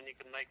bicycle, then you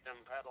can make them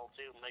pedal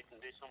too, make them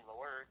do some of the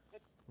work.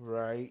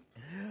 Right.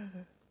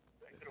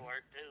 That could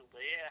work too.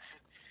 But yeah,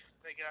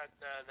 they got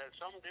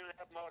some do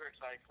have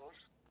motorcycles.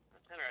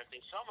 That's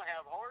interesting. Some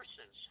have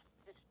horses.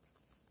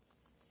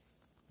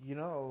 You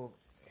know,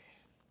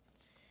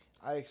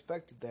 I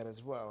expected that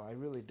as well. I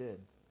really did.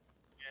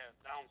 Yeah,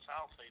 down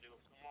south they do.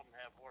 Some of them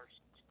have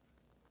horses.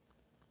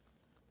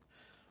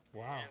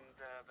 Wow. And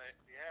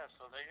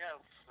so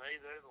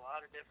there's a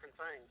lot of different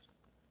things,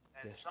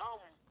 and Yeah. some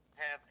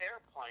have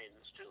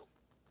airplanes too.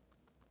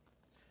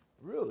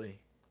 Really?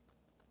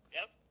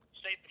 Yep,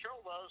 state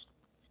patrol does.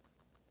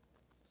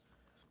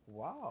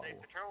 Wow. State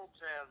patrol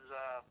has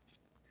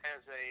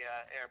a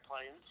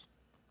airplanes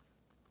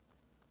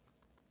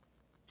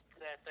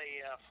that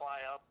they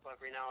fly up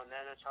every now and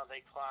then. That's how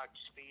they clock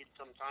speed.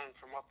 Sometimes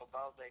from up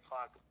above they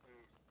clock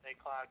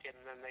it,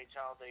 and then they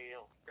tell the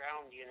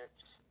ground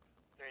units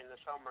during the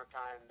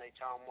summertime. They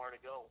tell them where to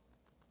go.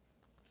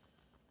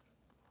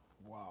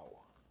 Wow.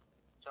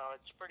 So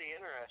it's pretty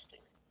interesting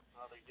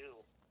how they do.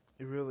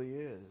 It really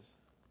is.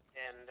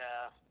 And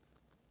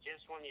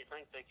just when you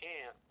think they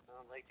can't,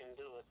 they can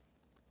do it.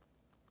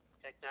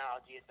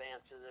 Technology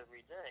advances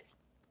every day.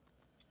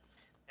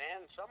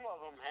 And some of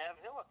them have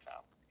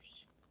helicopters.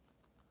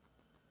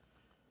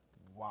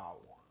 Wow.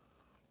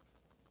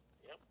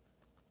 Yep.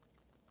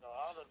 So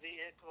all the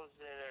vehicles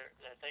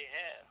that they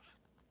have.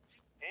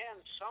 And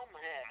some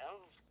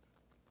have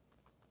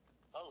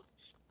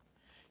boats.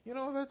 You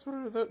know, that's what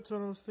I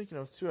was thinking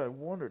of too. I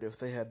wondered if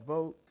they had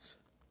boats.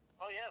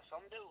 Oh yeah,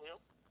 some do. Yep.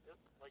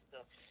 Like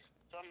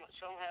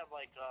some have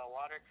like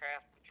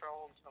watercraft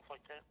patrol and stuff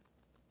like that.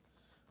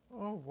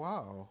 Oh,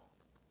 wow.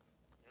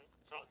 Yep.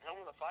 So some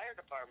of the fire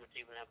departments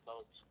even have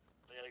boats.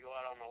 They got to go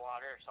out on the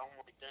water or something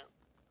like that.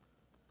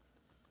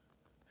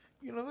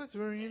 You know, that's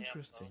very They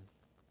interesting.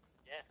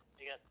 Yeah,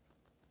 they got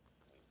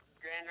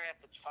Grand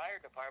Rapids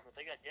Fire Department.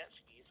 They got jet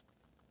skis.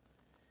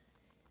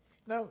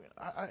 Now,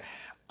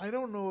 I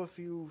don't know if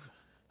you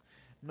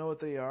know what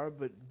they are,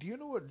 but do you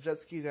know what jet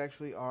skis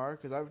actually are?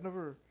 Because I've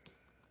never.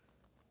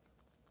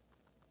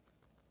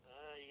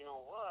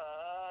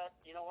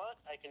 You know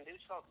what? I can do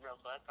something real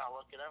quick. I'll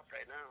look it up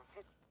right now.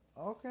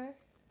 Okay.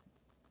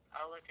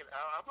 I'm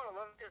gonna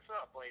look this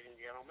up, ladies and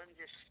gentlemen.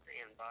 Just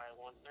stand by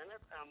 1 minute.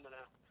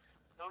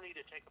 Don't need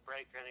to take a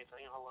break or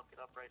anything. I'll look it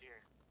up right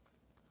here.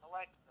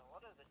 Alexa,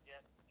 what is a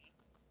jet ski?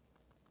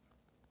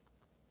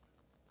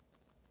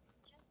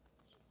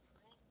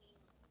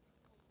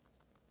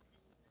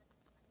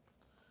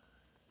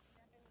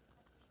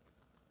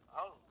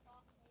 Oh.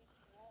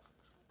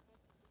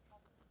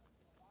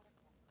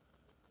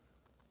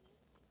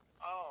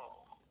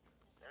 Oh.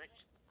 That,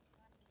 ex-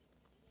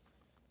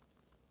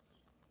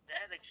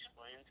 that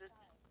explains it.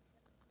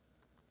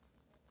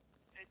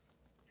 it.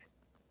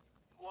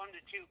 One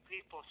to two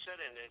people sit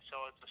in it,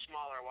 so it's a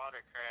smaller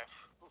watercraft.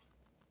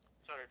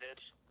 That's what it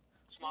is.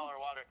 Smaller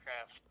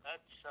watercraft.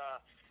 That's,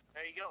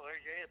 there you go.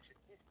 There's your answer.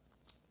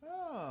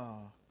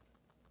 Oh.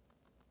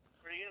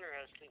 Pretty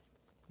interesting.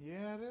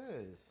 Yeah, it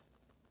is.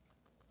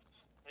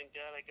 Thank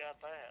God I got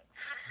that.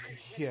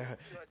 Yeah.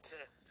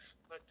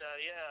 But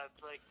yeah,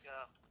 it's like,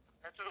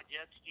 that's what a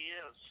jet ski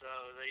is. So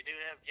they do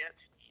have jet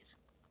skis.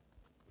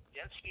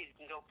 Jet skis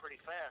can go pretty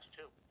fast,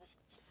 too.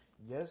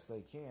 Yes,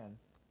 they can.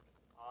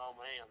 Oh,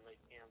 man, they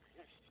can.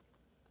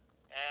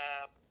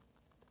 uh,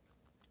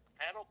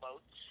 paddle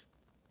boats.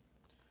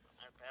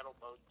 Have paddle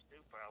boats,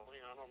 too,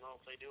 probably. I don't know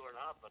if they do or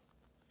not, but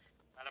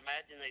I'd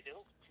imagine they do.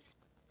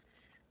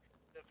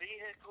 The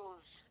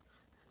vehicles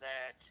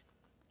that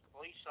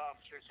police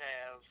officers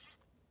have,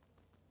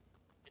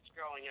 it's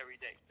growing every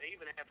day. They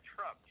even have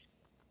trucks.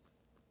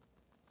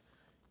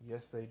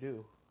 Yes, they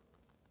do.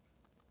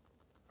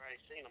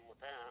 I've seen them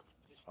with that.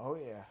 Oh,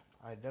 yeah.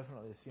 I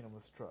definitely seen them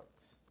with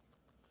trucks.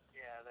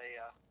 Yeah,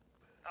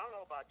 I don't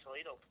know about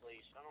Toledo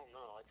police. I don't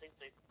know. I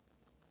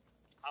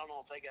don't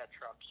know if they got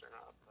trucks or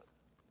not, but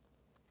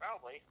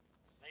probably.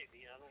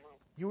 Maybe. I don't know.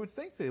 You would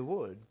think they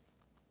would.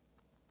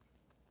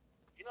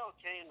 You know,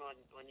 Kane,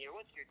 when you're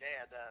with your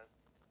dad,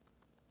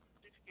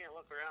 see if you can't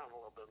look around a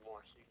little bit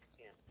more, see if you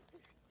can.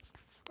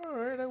 All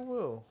right, I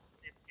will.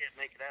 See if you can't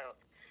make it out.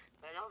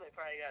 I know they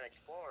probably got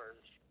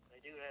Explorers.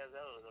 They do have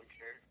those, I'm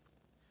sure.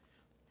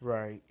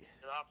 Right.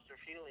 Officer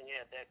Fielding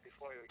had that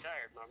before he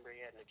retired. Remember,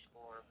 he had an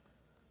Explorer.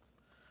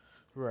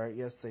 Right.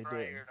 Yes, they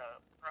did.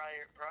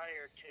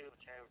 Prior to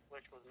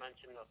which was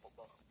mentioned up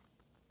above.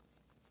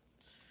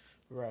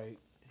 Right.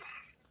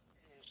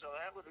 So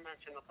that was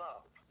mentioned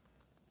above.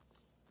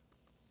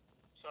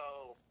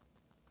 So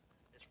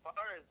as far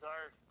as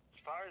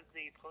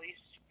the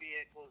police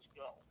vehicles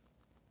go,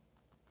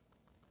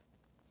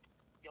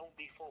 don't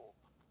be fooled.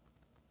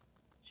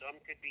 Some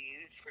could be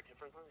used for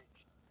different things.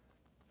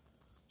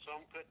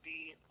 Some could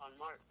be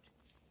unmarked.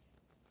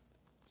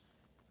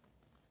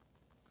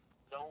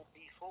 Don't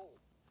be fooled,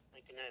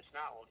 thinking that it's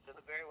not one, because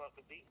it very well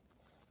could be.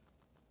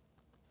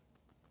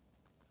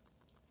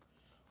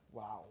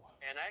 Wow.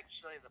 And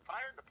actually, the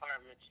fire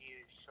departments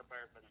use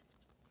Suburbans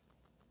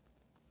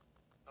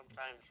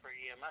sometimes for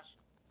EMS.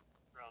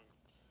 run.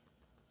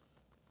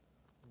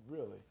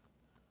 Really?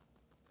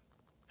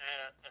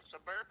 A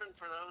Suburban,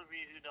 for those of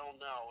you who don't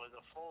know, is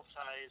a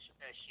full-size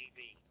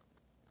SUV.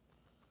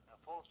 A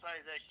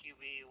full-size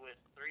SUV with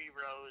 3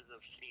 rows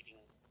of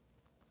seating,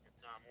 if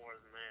not more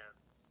than that.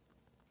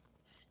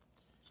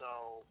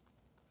 So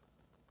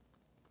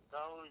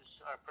those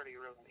are pretty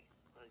roomy,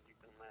 as you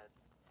can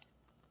imagine.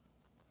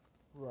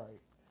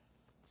 Right.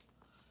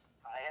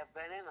 I have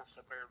been in a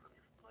Suburban.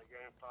 My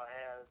grandpa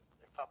had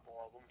a couple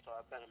of them, so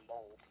I've been in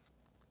both.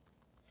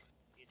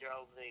 He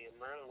drove the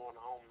maroon one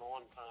home the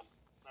one time.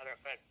 Matter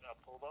of fact, I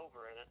pulled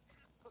over in it.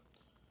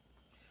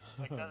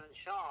 My cousin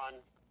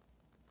Sean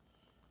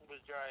was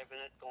driving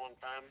it the one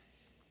time.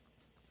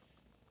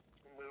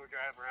 And we were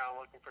driving around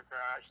looking for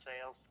garage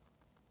sales.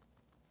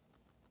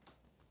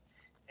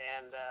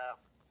 And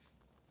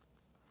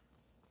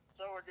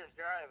so we're just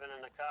driving, and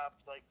the cops,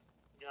 like,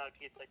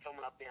 keep like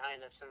coming up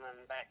behind us and then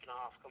backing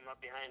off, coming up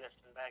behind us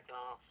and backing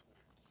off,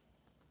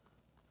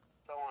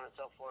 so on and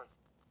so forth.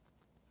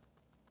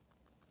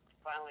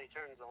 Finally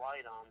turns the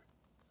light on.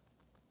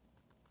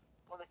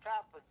 Well, the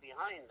cop was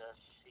behind us.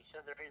 He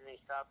said the reason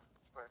he stopped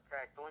for a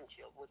cracked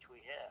windshield, which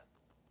we had.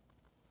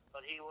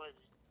 But he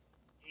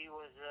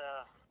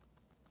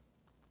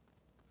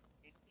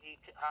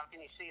how can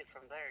you see it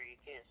from there? You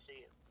can't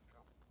see it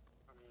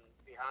from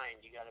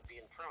behind. You got to be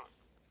in front.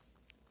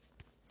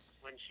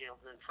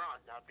 Windshield's in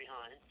front, not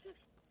behind.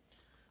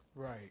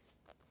 Right.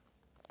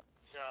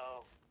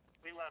 So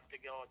we left to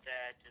go with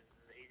that. And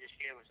he just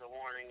gave us a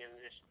warning and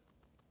just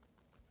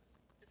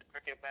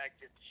bring it back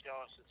to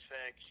show us it's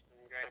fixed.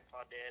 And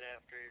Grandpa did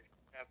after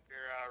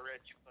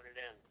Rich put it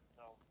in.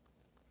 So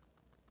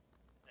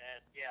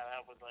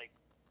that was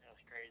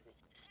crazy.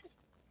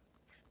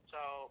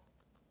 So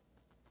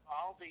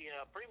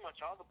pretty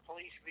much all the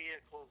police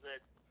vehicles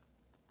that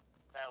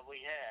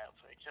we have,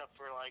 except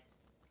for like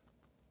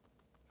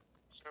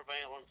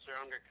surveillance or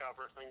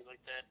undercover, things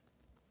like that,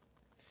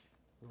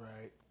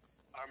 Right.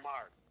 are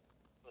marked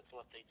with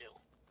what they do.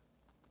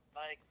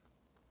 Like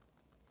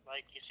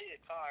you see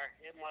a car,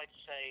 it might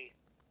say,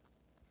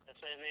 let's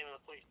say the name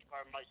of the police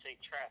department might say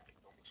traffic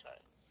on the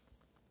side.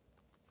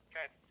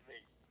 Traffic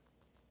division.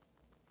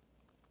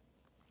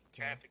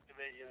 Okay. Traffic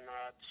division,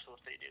 that's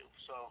what they do.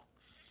 So,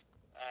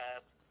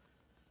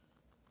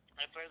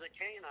 if there's a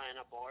canine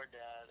aboard,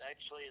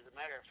 actually, as a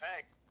matter of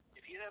fact,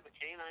 if you have a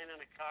canine in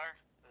a car,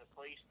 a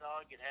police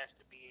dog, it has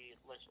to be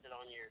listed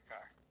on your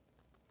car.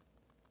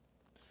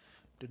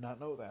 Did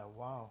not know that.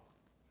 Wow.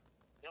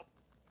 Yep.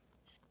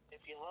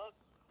 If you look,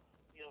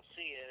 you'll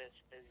see it.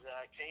 It's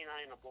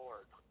canine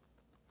aboard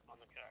on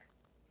the car.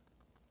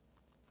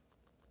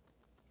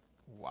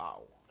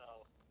 Wow.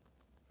 So,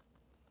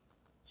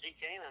 see,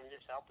 Kane, I'm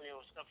just helping you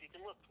with stuff you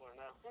can look for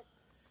now.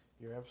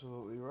 You're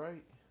absolutely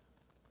right.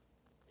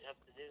 You have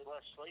to do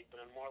less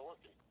sleeping and more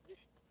looking.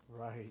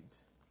 Right.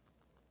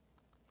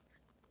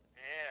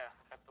 Yeah,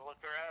 have to look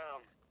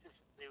around, just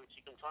see what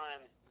you can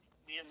find.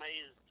 Be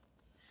amazed.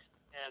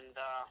 And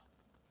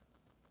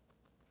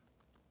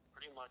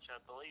pretty much, I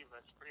believe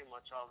that's pretty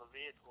much all the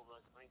vehicles, I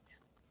think,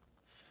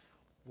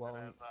 Well,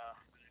 that I've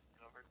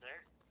covered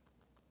there.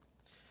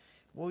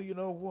 well, you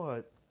know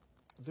what?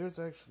 There's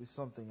actually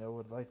something I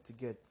would like to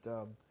get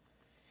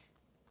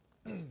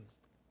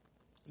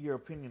your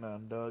opinion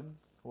on, Doug.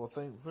 Well,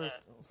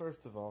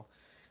 first of all,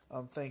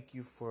 thank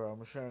you for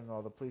sharing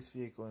all the police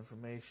vehicle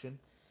information.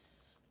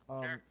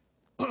 Sure.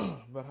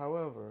 But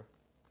however,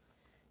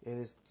 it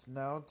is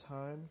now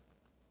time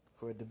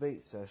for a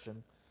debate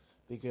session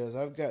because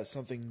I've got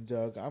something,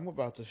 Doug. I'm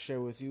about to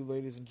share with you,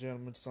 ladies and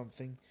gentlemen,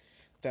 something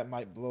that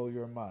might blow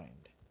your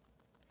mind.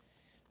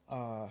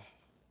 I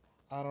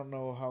don't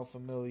know how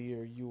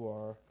familiar you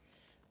are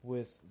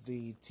with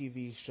the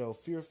TV show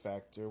Fear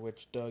Factor,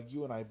 which, Doug,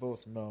 you and I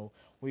both know.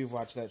 We've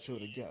watched that show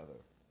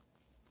together.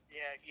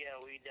 Yeah,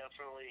 we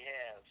definitely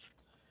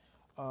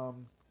have.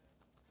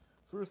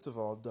 First of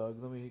all,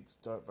 Doug, let me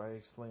start by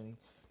explaining.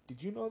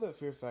 Did you know that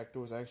Fear Factor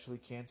was actually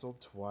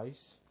canceled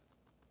twice?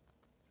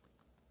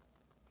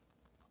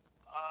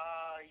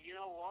 You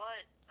know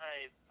what?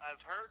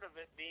 I've heard of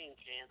it being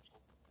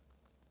canceled.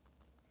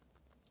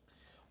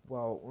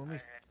 Well, let me.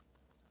 Is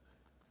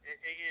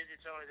it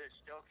still is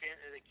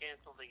it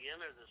canceled again,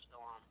 or is it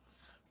still on?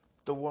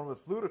 The one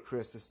with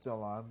Ludacris is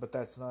still on, but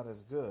that's not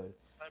as good.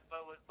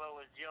 But with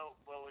Joe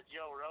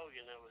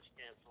Rogan, it was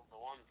canceled the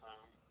one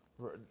time.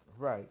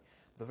 Right.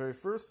 The very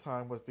first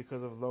time was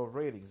because of low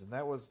ratings, and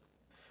that was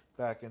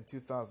back in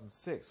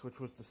 2006, which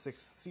was the 6th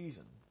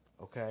season.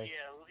 Okay.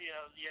 Yeah.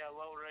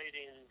 Low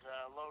ratings.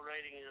 Low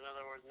ratings. In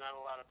other words, not a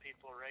lot of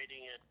people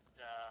rating it.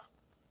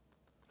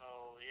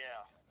 So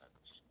yeah,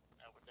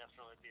 that would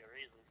definitely be a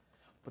reason.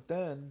 But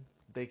then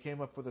they came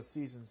up with a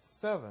season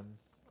 7.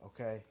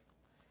 Okay.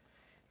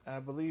 And I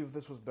believe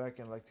this was back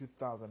in like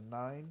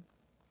 2009.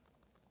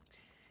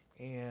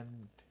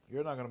 And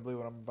you're not gonna believe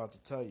what I'm about to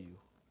tell you,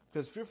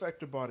 because Fear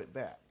Factor bought it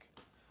back.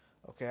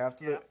 Okay,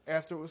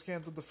 after it was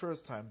canceled the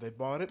first time, they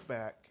bought it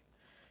back,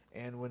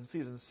 and when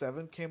season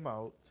 7 came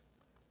out,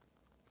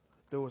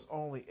 there was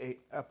only 8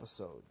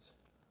 episodes.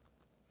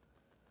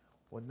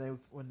 when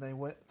they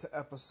went to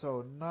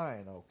episode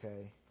 9,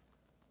 okay?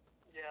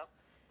 Yep.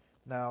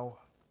 Now,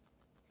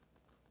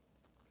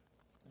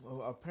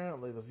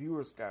 apparently the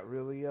viewers got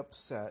really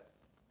upset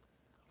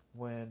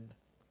when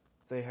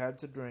they had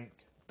to drink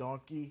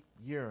donkey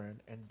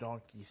urine and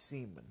donkey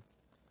semen.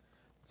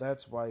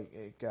 That's why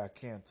it got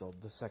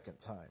canceled the second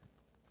time.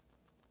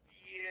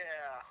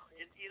 Yeah.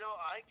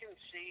 I can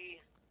see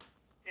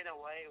in a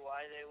way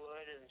why they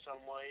would. In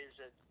some ways,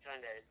 it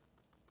kind of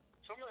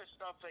some of the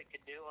stuff they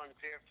could do on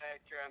Fear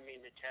Factor. I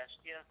mean, to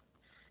test you,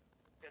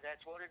 because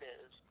that's what it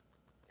is.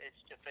 It's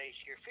to face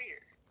your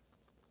fear.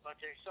 But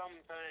there's some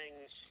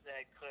things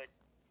that could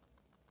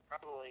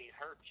probably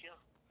hurt you,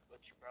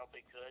 which you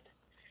probably could.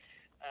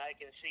 I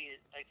can see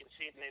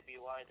maybe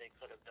why they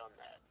could have done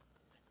that,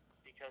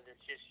 because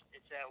it's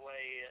that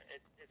way.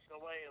 It's the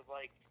way of,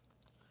 like,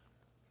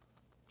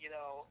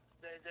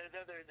 there's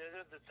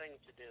other things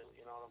to do.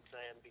 You know what I'm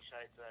saying?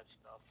 Besides that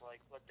stuff, like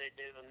what they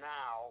do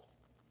now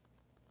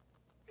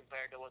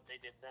compared to what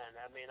they did then.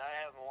 I mean, I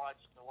haven't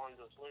watched the ones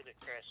with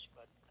Ludacris,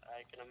 but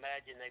I can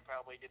imagine they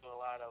probably do a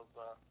lot of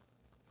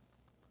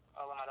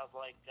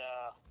like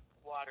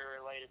water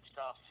related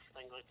stuff,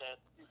 things like that.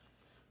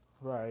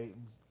 Right.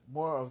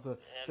 More of the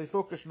And they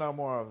focus now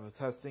more of the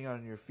testing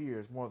on your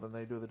fears more than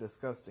they do the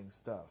disgusting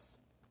stuff.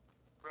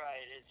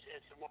 right,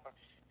 it's more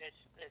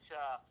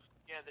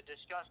the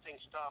disgusting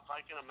stuff. I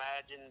can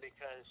imagine,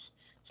 because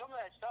some of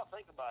that stuff.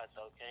 Think about it,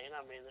 though, Kane.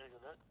 I mean,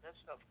 that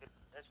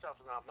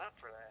stuff's not meant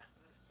for that.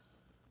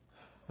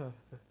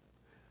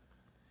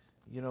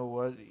 You know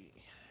what?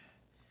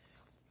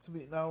 To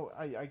me now,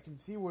 I can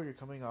see where you're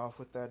coming off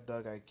with that,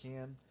 Doug. I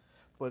can,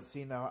 but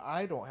see now,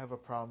 I don't have a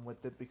problem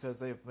with it because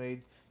they've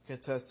made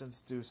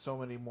contestants do so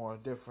many more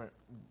different.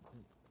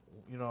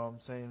 You know what I'm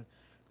saying?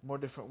 More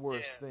different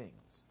worse Yeah.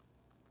 things.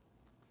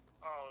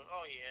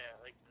 Oh yeah.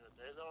 Like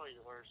there's always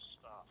worse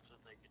stuff that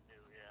they could do.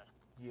 Yeah.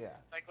 Yeah.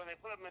 Like when they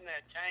put them in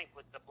that tank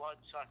with the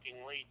blood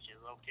sucking leeches.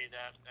 Okay,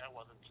 that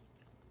wasn't.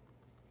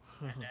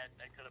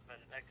 that could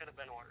have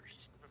been worse.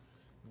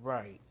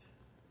 Right.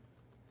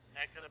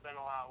 That could have been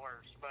a lot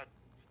worse. But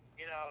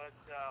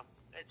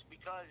it's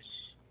because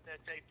that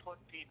they put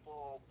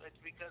people. It's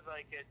because,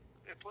 like, it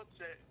puts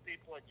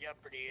people at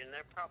jeopardy, and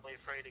they're probably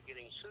afraid of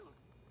getting sued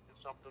if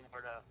something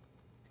were to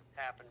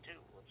happen too,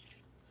 which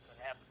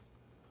could happen.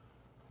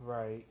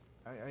 Right.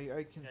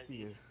 I can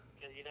see it.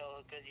 Because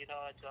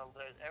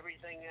it's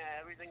everything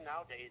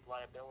nowadays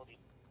liability.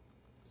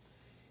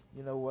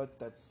 You know what?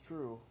 That's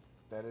true.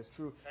 That is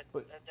true.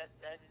 But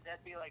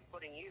That'd be like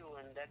putting you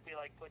in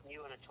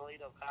a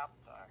Toledo cop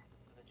car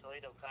with a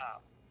Toledo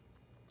cop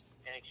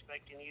and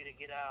expecting you to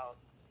get out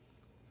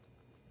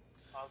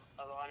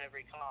on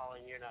every call,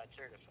 and you're not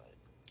certified.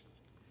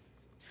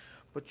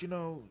 But you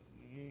know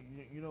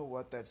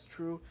what? That's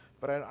true.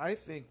 But I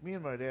think me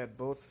and my dad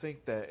both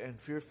think that in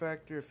Fear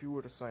Factor, if you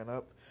were to sign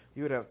up,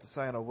 you would have to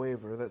sign a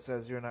waiver that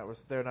says they're not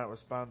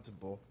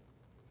responsible.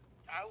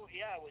 I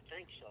would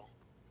think so.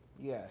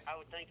 Yeah. I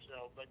would think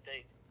so, but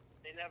they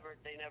never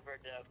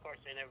of course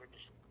they never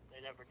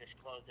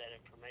disclose that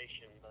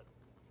information. But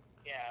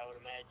yeah, I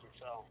would imagine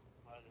so.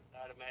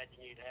 I'd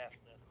imagine you'd have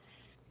to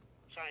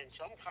sign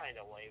some kind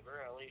of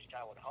waiver. At least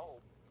I would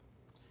hope.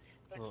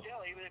 But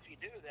still, even if you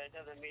do, that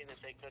doesn't mean that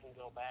they couldn't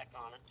go back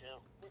on it too.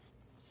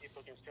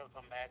 People can still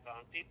come back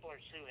on it. People are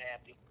sue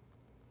happy.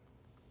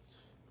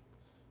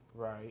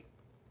 Right.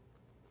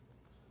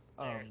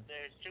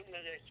 There's too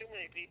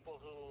many people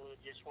who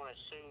just want to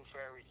sue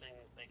for everything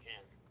that they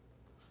can.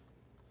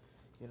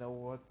 You know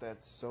what?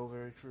 That's so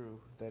very true.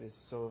 That is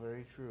so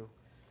very true.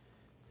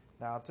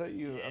 Now I'll tell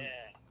you. Yeah.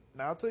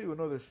 Now I'll tell you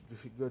another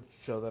good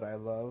show that I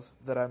love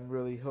that I'm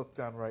really hooked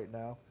on right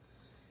now.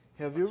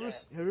 Have you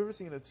ever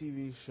seen a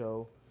TV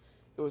show?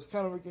 It was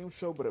kind of a game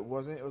show, but it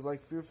wasn't. It was like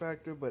Fear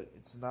Factor, but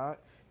it's not.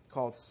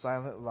 Called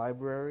Silent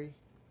Library.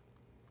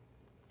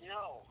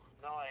 No,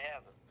 I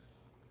haven't.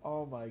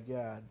 Oh my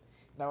god!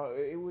 Now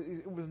it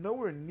was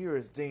nowhere near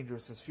as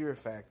dangerous as Fear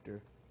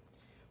Factor,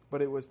 but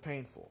it was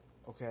painful.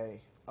 Okay.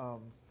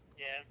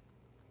 Yeah.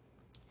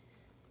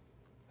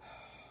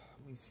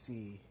 Let me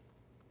see.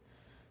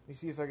 Let me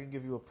see if I can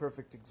give you a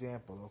perfect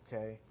example.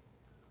 Okay.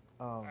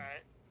 All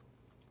right.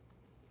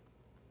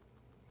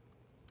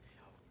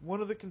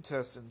 One of the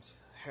contestants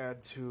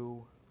had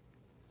to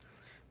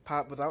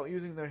pop, without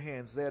using their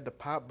hands, they had to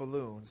pop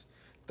balloons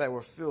that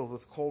were filled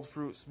with cold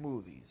fruit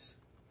smoothies.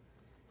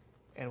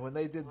 And when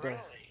they did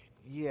that,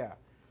 yeah,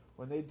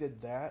 when they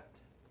did that,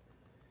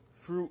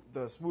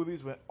 the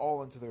smoothies went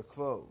all into their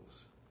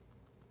clothes.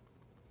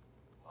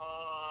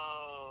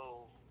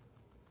 Oh.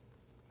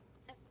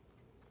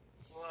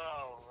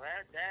 Well,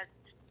 that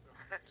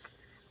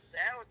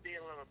that would be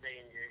a little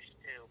dangerous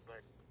too.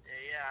 But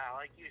yeah,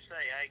 like you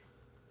say, I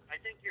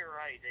think you're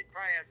right. They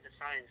probably have to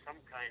sign some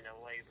kind of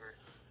waiver.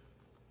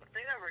 But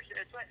they never.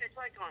 It's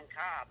like on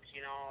cops,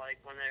 like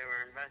when they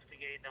were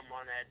investigating them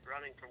on that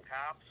running from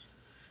cops.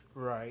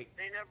 Right.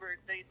 They never.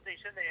 They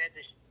said they had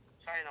to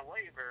sign a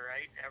waiver,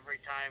 right, every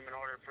time in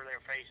order for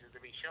their faces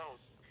to be shown.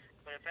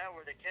 But if that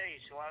were the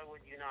case, why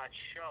would you not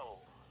show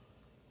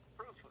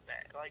proof of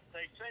that. Like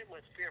they same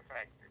with Fear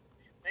Factor.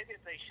 Maybe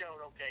if they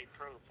showed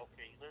proof,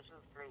 this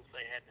is proof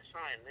they had to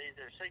sign. These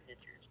are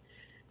signatures.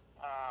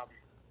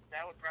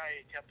 That would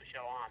probably kept the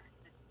show on.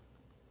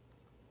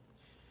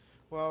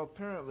 Well,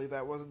 apparently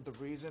that wasn't the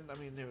reason. I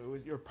mean,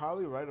 you're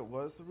probably right. It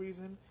was the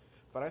reason,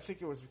 but I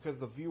think it was because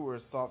the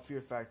viewers thought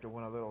Fear Factor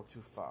went a little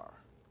too far.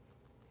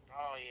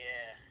 Oh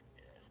yeah.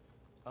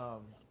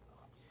 Um,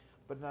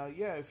 but now,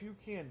 yeah, if you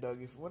can,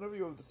 Doug, if whenever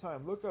you have the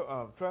time, look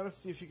up, try to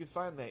see if you can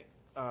find that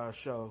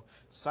show,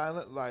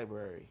 Silent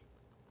Library.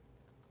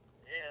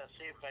 Yeah, I'll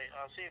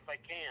see if I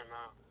can.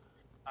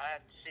 I have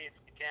to see if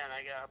I can.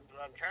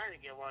 I'm trying to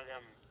get one of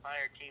them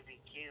Fire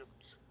TV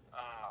cubes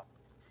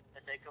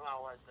that they come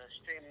out with, the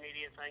stream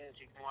media things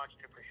you can watch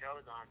different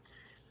shows on.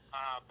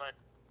 But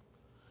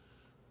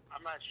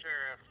I'm not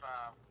sure if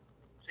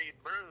see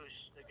Bruce,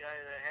 the guy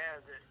that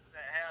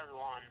has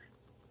one.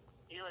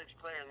 He lives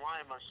clear in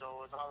Lima, so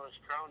with all this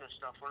Corona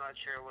stuff, we're not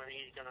sure when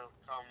he's gonna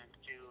come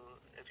to.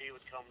 If he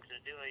would come to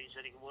do it, he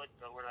said he would,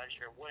 but we're not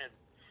sure when.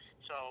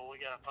 So we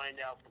gotta find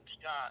out from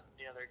Scott,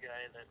 the other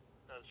guy that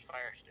does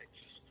Fire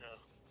Sticks, to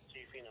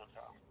see if he knows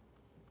how.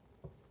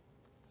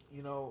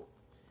 You know,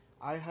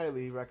 I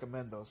highly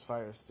recommend those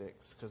Fire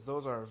Sticks because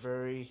those are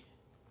very,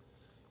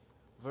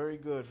 very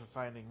good for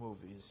finding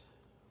movies.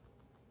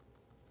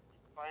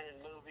 Finding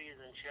movies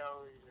and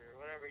shows or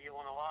whatever you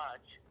want to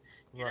watch.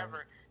 You Right.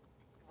 never.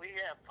 We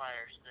have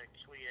Fire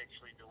Sticks. We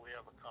actually do. We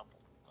have a couple.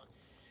 But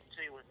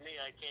see, with me,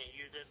 I can't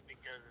use it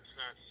because it's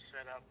not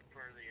set up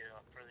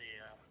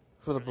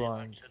for the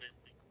blind.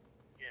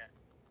 Yeah.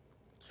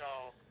 So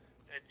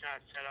it's not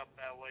set up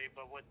that way.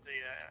 But with the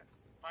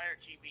Fire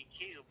TV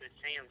Cube, it's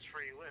hands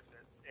free with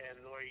it,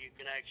 and where you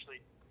can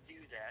actually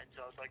do that.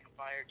 So it's like a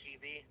Fire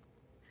TV,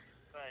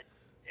 but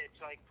it's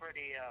like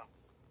pretty. I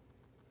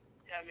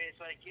mean,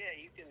 it's like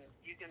you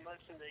can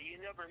listen to.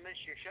 You never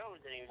miss your shows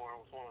anymore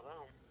with one of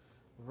them.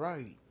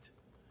 Right.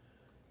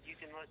 You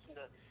can listen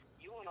to.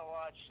 You want to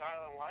watch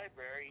Silent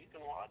Library? You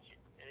can watch it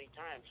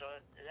anytime. So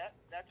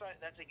that's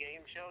a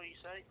game show, you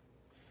say?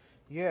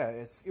 Yeah,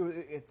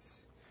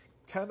 it's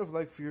kind of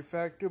like Fear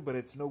Factor, but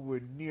it's nowhere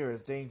near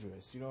as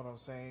dangerous. You know what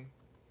I'm saying?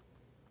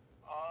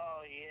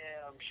 Oh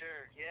yeah, I'm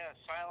sure. Yeah,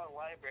 Silent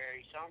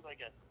Library sounds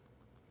like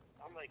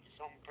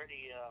something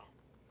pretty.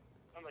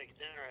 Sounds like it's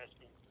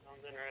interesting.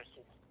 Sounds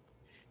interesting.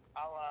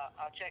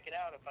 I'll check it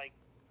out if one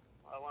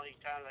of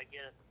these times I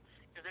get it.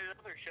 Because there's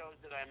other shows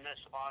that I miss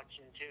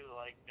watching too,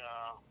 like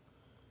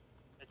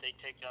that they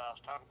take off.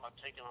 Talk about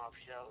taking off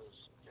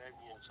shows. Drive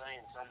you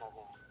insane. Some of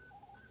them.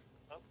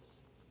 Oh.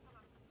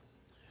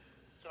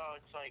 So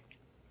it's like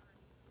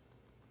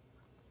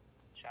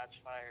shots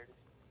fired.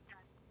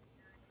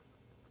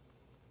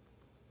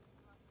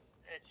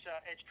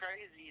 It's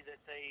crazy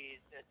that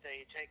they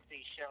take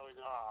these shows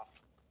off,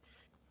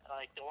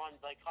 like the ones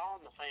like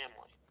All in the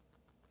Family,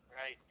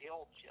 right? The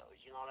old shows.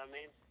 You know what I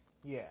mean?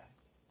 Yeah.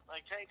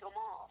 Like take them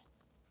off.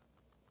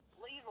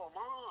 Leave them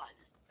on.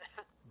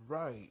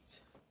 Right.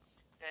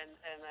 And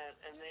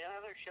the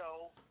other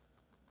show,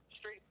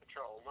 Street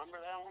Patrol. Remember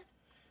that one?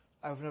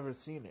 I've never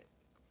seen it.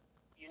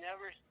 You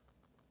never.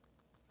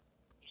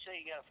 You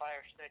say you got a Fire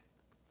Stick?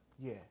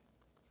 Yeah.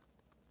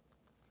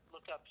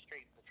 Look up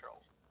Street Patrol.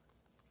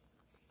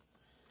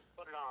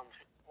 Put it on.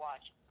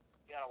 Watch it.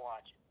 You gotta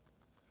watch it.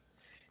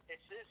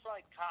 It's just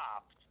like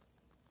Cops.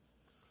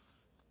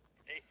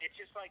 It's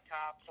just like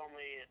Cops,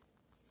 only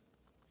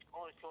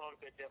it's a little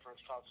bit different.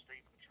 It's called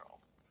Street Patrol.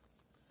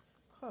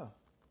 Huh.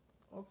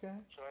 Okay.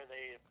 So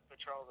they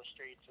patrol the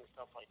streets and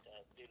stuff like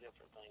that, do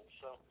different things.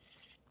 So,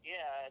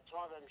 yeah, it's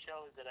one of them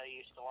shows that I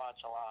used to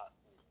watch a lot.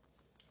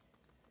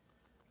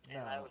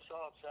 And I was so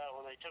upset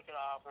when they took it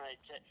off, and I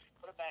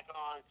put it back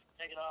on,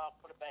 take it off,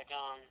 put it back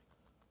on.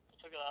 I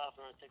took it off,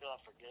 and I took it off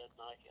for good.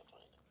 Now I can't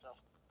find it. So.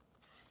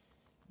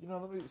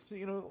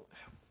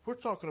 We're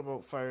talking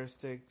about Fire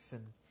Sticks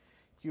and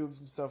cubes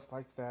and stuff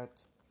like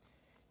that.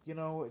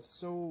 It's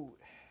so.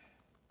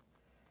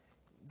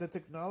 The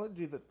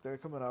technology that they're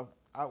coming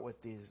out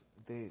with these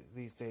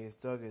days,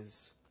 Doug,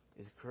 is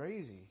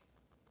crazy.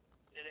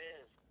 It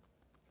is.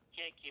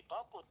 Can't keep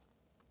up with.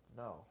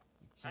 No,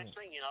 you can't. Next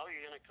thing you know,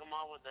 they're gonna come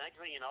out with a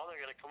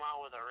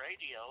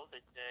radio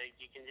that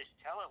you can just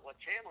tell it what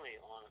channel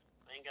you want.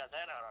 They ain't got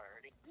that out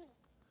already.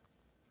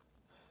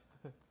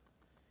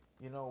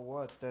 You know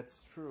what?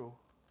 That's true.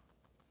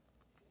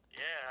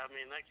 Yeah, I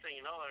mean, next thing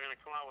you know, they're gonna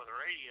come out with a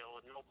radio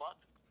with no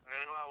buttons. They're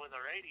gonna come out with a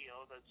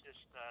radio that's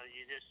just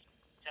you just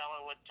tell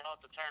it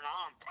to turn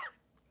on.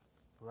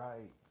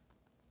 Right.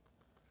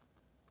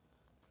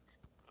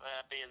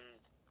 I mean,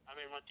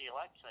 with the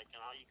Alexa,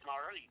 you can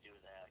already do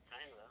that,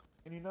 kind of.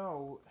 And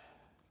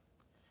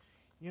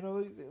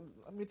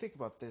let me think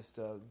about this,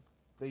 Doug.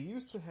 They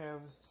used to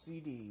have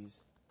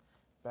CDs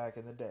back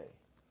in the day,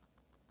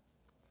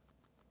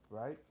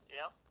 right?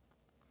 Yep.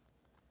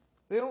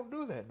 They don't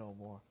do that no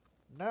more.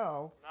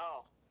 Now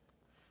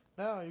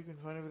you can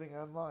find everything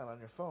online on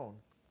your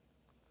phone.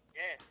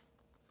 Yeah.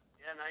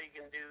 Yeah, now you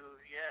can do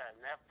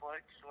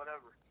Netflix,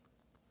 whatever.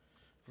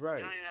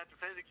 Right. You don't even have to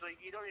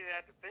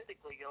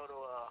physically go to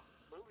a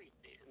movie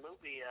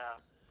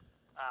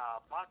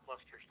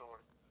Blockbuster store.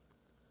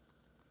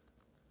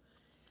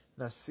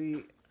 Now,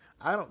 see,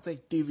 I don't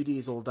think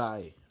DVDs will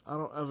die. I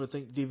don't ever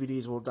think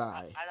DVDs will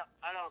die. I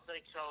don't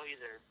think so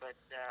either. But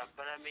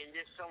I mean,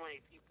 just so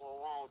many people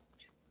won't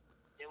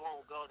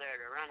go there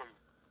to rent them.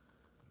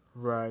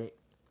 Right.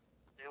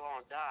 They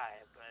won't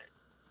die, but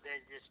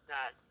they're just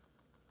not.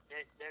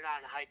 They're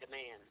not in high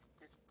demand.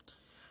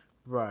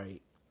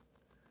 Right.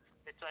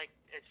 It's like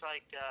the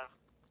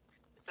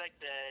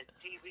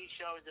TV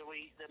shows the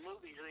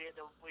movies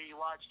we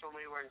watched when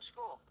we were in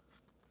school.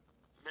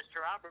 Mr.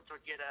 Roberts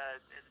would get a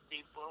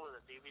deep blue with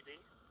a DVD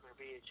or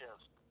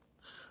VHS.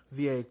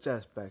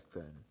 VHS back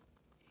then.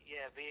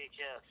 Yeah,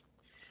 VHS,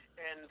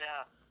 and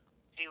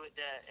he would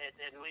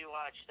and we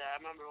watched. I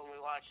remember when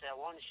we watched that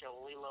one show,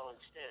 Lilo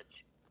and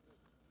Stitch.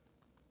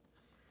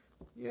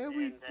 Yeah,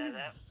 we did.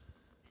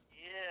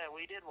 Yeah,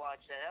 we did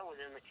watch that. That was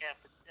in the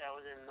That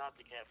was in not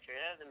the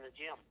cafeteria. That was in the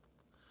gym.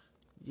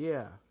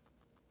 Yeah.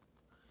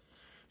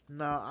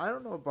 Now, I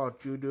don't know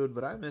about you, dude,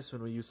 but I miss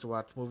when we used to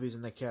watch movies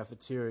in the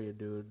cafeteria,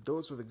 dude.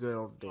 Those were the good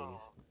old days.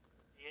 Oh,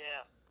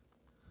 yeah.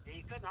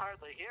 You couldn't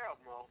hardly hear them,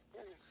 though.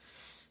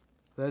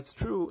 That's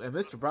true, and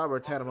Mr.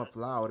 Roberts had them up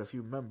loud, if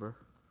you remember.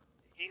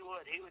 He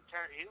would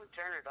turn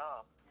it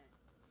up.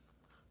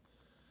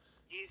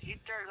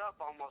 He'd turn it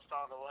up almost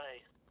all the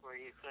way where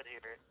you could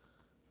hear it.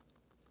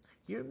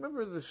 You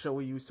remember the show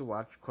we used to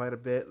watch quite a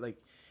bit?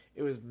 Like,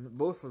 it was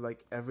mostly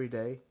like every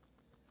day.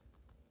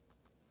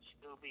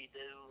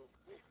 Scooby-Doo.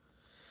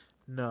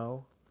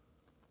 No.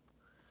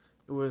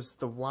 It was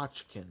the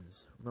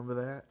Watchkins. Remember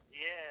that?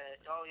 Yeah.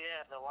 Oh,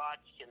 yeah, the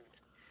Watchkins.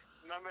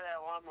 Remember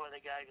that one where the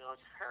guy goes,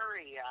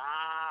 "Hurry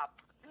up."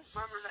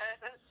 Remember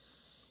that?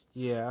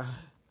 Yeah.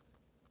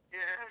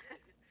 Yeah.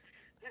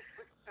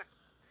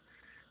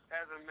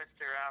 As in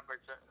Mr.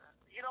 Roberts.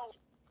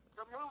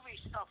 The movie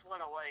stuff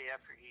went away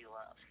after he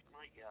left.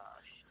 My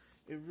gosh.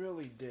 It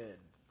really did.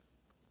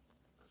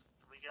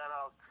 We got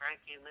all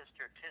cranky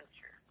Mr.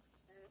 Tincher.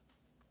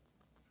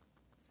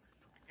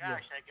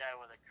 Gosh, that guy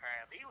was a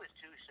crab. He was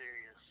too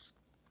serious.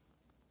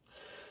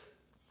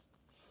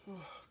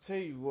 Tell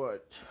you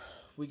what,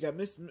 we got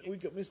Miss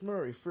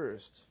Murray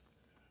first.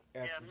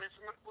 Yeah, which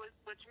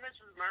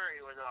Mrs. Murray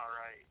was all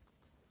right.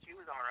 She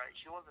was all right.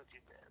 She wasn't too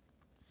bad.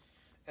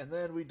 And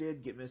then we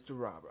did get Mr.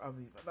 Robert. I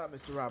mean, not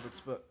Mr. Roberts,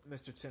 but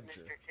Mr.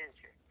 Tincher.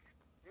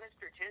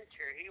 Mr.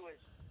 Tincher, he was.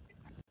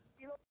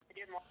 I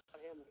didn't want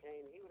him,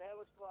 Kane. He would have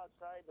us go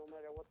outside no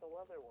matter what the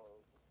weather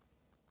was.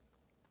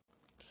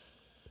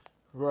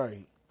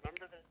 Right.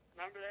 Remember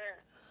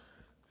that?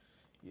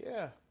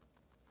 Yeah.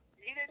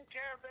 He didn't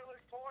care if it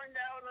was pouring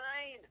down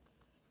rain.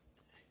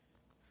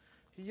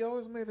 He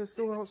always made us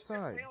go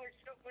outside. We would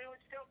still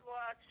go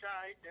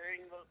outside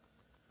during lunch.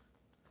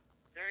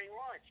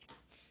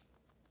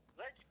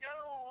 Let's go.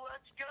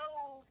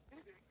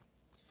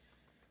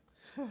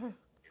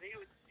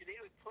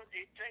 and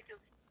he'd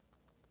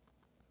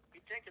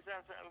take us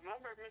outside.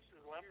 Remember,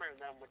 Mrs. Limmer and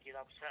them would get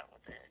upset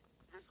with that.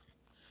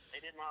 They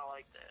did not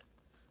like that.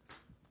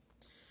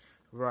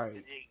 Right.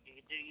 You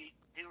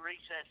do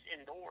recess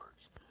indoors.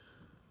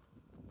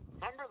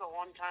 Remember the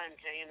one time,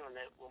 Kane, when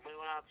we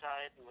went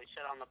outside and we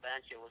sat on the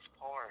bench, it was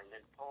pouring and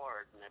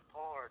poured and it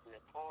poured and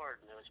it poured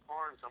and it was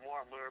pouring some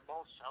more, and we were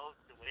both soaked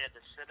and we had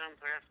to sit in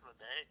for the rest of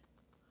the day.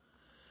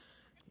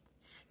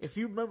 If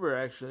you remember,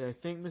 actually, I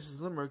think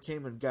Mrs. Limmer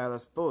came and got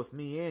us both,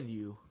 me and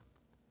you.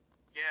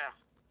 Yeah.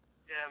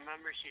 Yeah,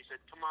 remember she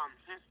said, "Come on."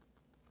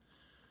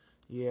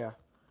 Yeah.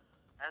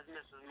 As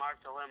Mrs.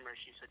 Martha Limmer,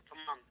 she said,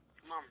 "Come on.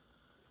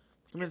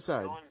 Come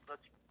inside."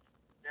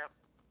 Yep.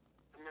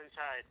 Come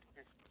inside.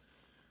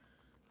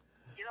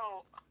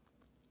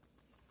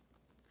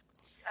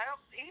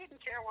 He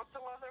didn't care what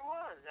the weather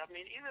was. I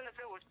mean, even if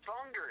it was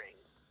thundering.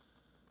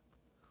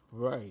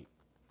 Right.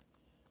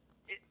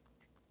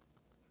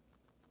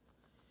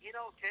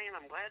 Kane,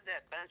 I'm glad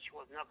that bench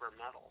was never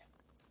metal.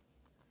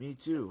 Me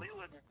too. We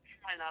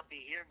might not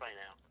be here by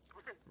now.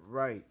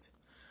 Right.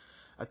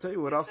 I tell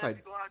you what else to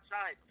go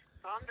outside.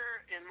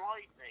 Thunder and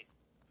lightning.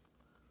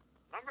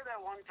 Remember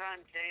that one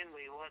time, Kane,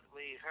 we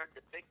heard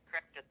the big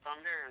crack of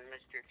thunder, and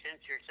Mr.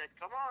 Tincher said,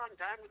 "Come on,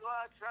 time to go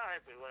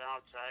outside." We went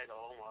outside.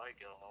 Oh, my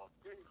God.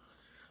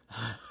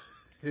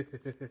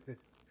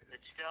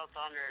 It's still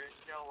thunder, and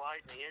it's still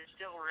lightning, and it's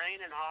still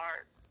raining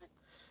hard.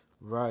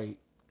 Right.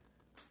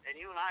 And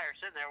you and I are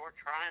sitting there, we're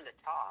trying to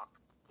talk.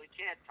 We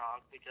can't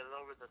talk because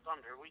over the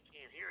thunder, we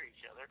can't hear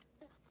each other.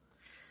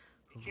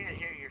 You can't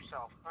hear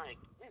yourself think.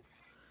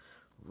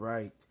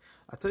 Right.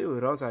 I tell you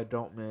what else I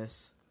don't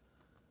miss.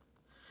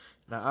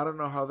 Now, I don't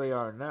know how they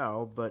are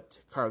now, but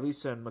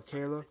Carlisa and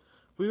Michaela,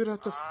 we would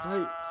have to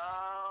fight.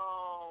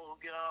 Oh,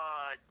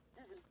 God.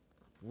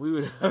 We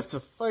would have to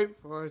fight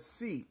for our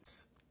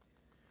seats.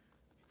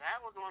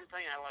 That was one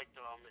thing I liked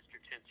about Mr.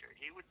 Tincher.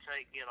 He would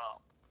say, "Get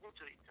up." That's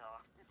what he'd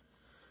talk.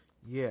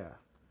 Yeah.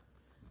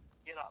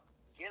 Get up.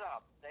 Get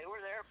up. They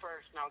were there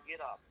first. Now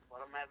get up. Let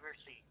them have their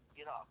seat.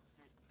 Get up.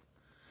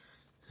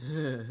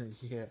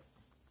 Yeah.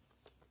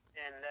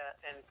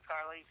 And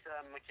Carlisa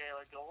and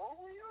Michaela go,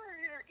 "Oh, you're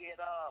here. Get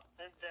up."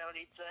 That's what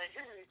he'd say.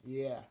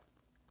 Yeah.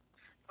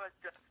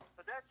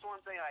 but that's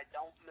one thing I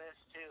don't miss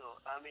too.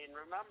 I mean,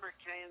 remember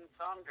Kane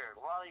Thunder,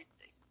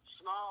 lightning,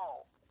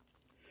 snow,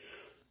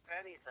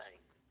 anything,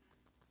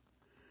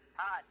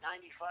 hot,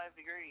 95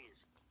 degrees,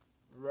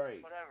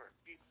 Right. whatever.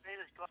 He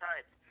made us go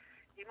outside.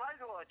 He might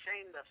as well have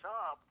chained us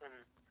up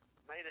and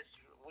made us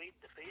weed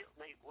the field,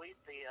 weed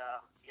the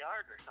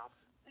yard or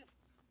something.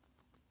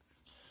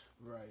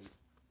 Right.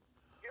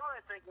 You know what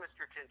I think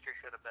Mr. Tincher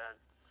should have been?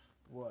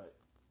 What?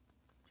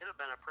 Should have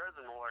been a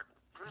prison warden.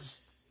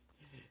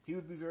 He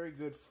would be very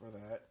good for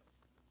that.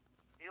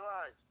 He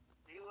was.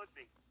 He would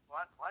be.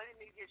 Why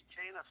didn't he just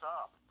chain us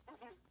up?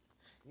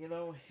 You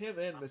know, him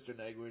and Mr.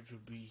 Negridge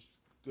would be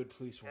good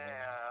police wardens.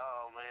 Yeah,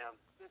 oh man.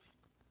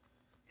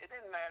 It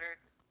didn't matter.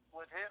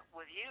 With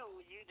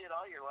you did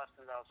all your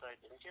lessons outside,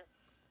 didn't you?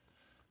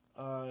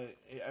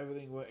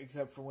 Everything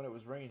except for when it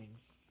was raining.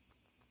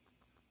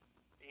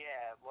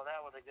 Yeah, well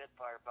that was a good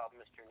part about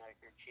Mr.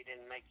 Neckard. She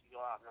didn't make you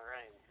go out in the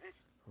rain.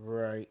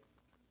 Right.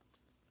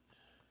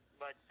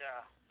 But,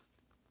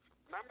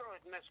 remember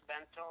with Miss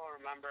Bento,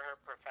 remember her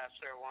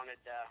professor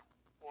wanted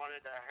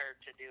her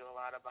to do a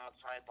lot of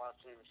outside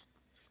lessons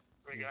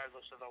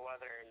regardless of the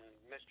weather, and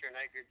Mr.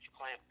 Negrich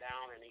clamped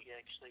down and he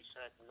actually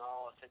said,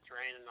 no, if it's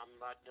raining, I'm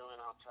not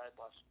doing outside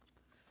lessons.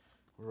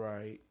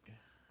 Right.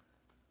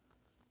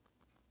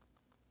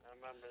 I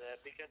remember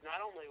that because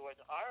not only was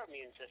our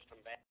immune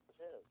system bad, it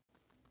was his.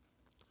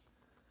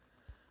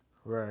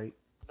 Right.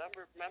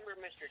 Remember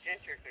Mr.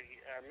 Tincher,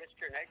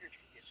 Mr. Negrich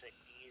could get sick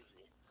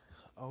easy.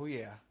 Oh,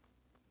 yeah.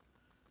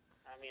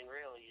 I mean,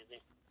 real easy.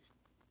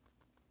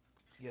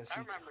 Yes. I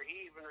remember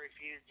he even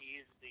refused to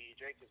use the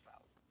drinking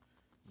fountain.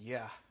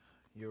 Yeah,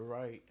 you're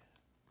right.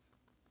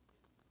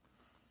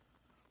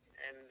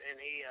 And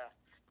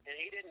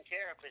he didn't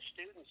care if his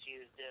students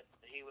used it.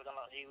 He would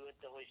always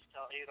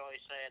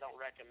say, I don't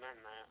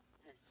recommend that.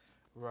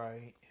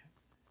 Right.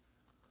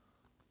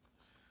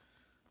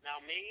 Now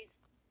me,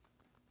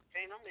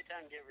 Kane, how many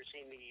times did you ever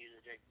see me use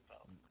a drinking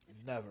fountain?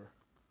 Never.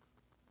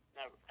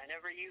 Never. I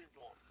never used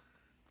one.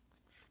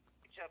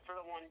 Except for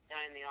the one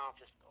behind the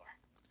office door.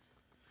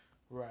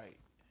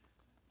 Right.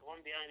 The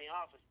one behind the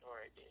office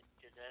door I did.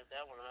 Because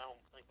that one I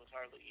don't think was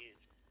hardly used.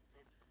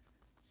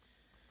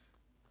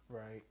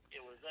 Right.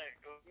 It was there.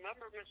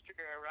 Remember Mr.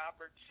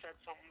 Roberts said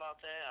something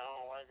about that? I don't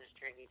know why this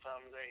drinking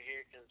fountain's right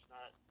here because it's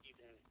not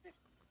even...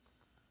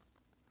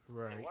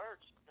 Right. It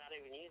works. It's not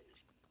even used.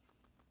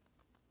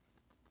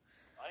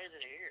 Why is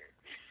it here?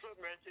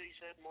 That's what he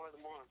said more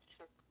than once.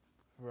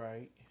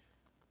 Right.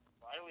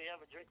 Why do we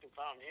have a drinking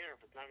fountain here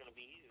if it's not going to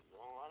be used?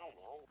 Well, I don't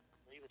know.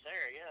 Leave it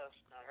there, I guess.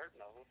 Not hurting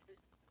no one.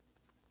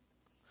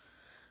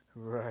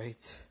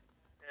 Right.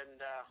 And,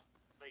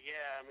 but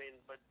yeah, I mean,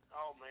 but,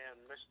 oh man,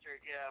 Mr.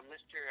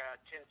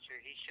 Tincher,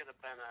 he should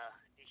have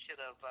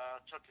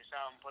took us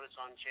out and put us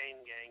on chain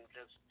gang,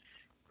 because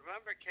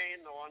remember,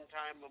 Kane, the one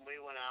time when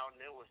we went out and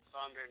it was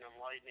thundering and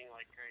lightning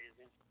like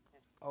crazy?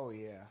 Oh,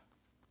 yeah.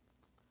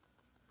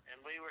 And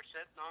we were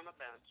sitting on the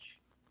bench.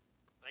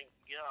 Thank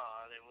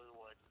God it was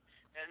wood.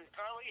 And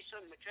Carlisa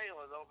and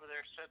Michaela's over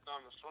there sitting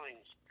on the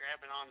swings,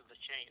 grabbing onto the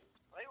chains.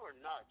 They were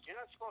nuts. You're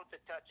not supposed to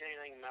touch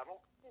anything metal.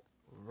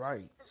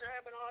 Right. They're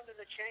grabbing onto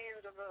the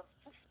chains of the...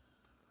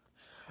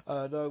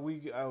 Doug,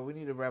 we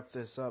need to wrap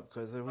this up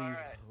because we.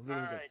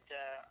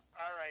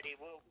 Alrighty.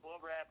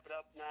 We'll wrap it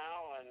up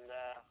now, and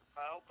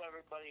I hope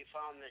everybody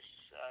found this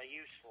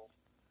useful.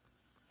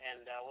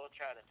 And we'll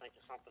try to think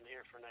of something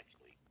here for next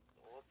week.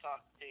 We'll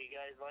talk to you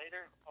guys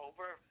later.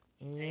 Over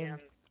And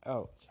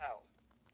out. Out.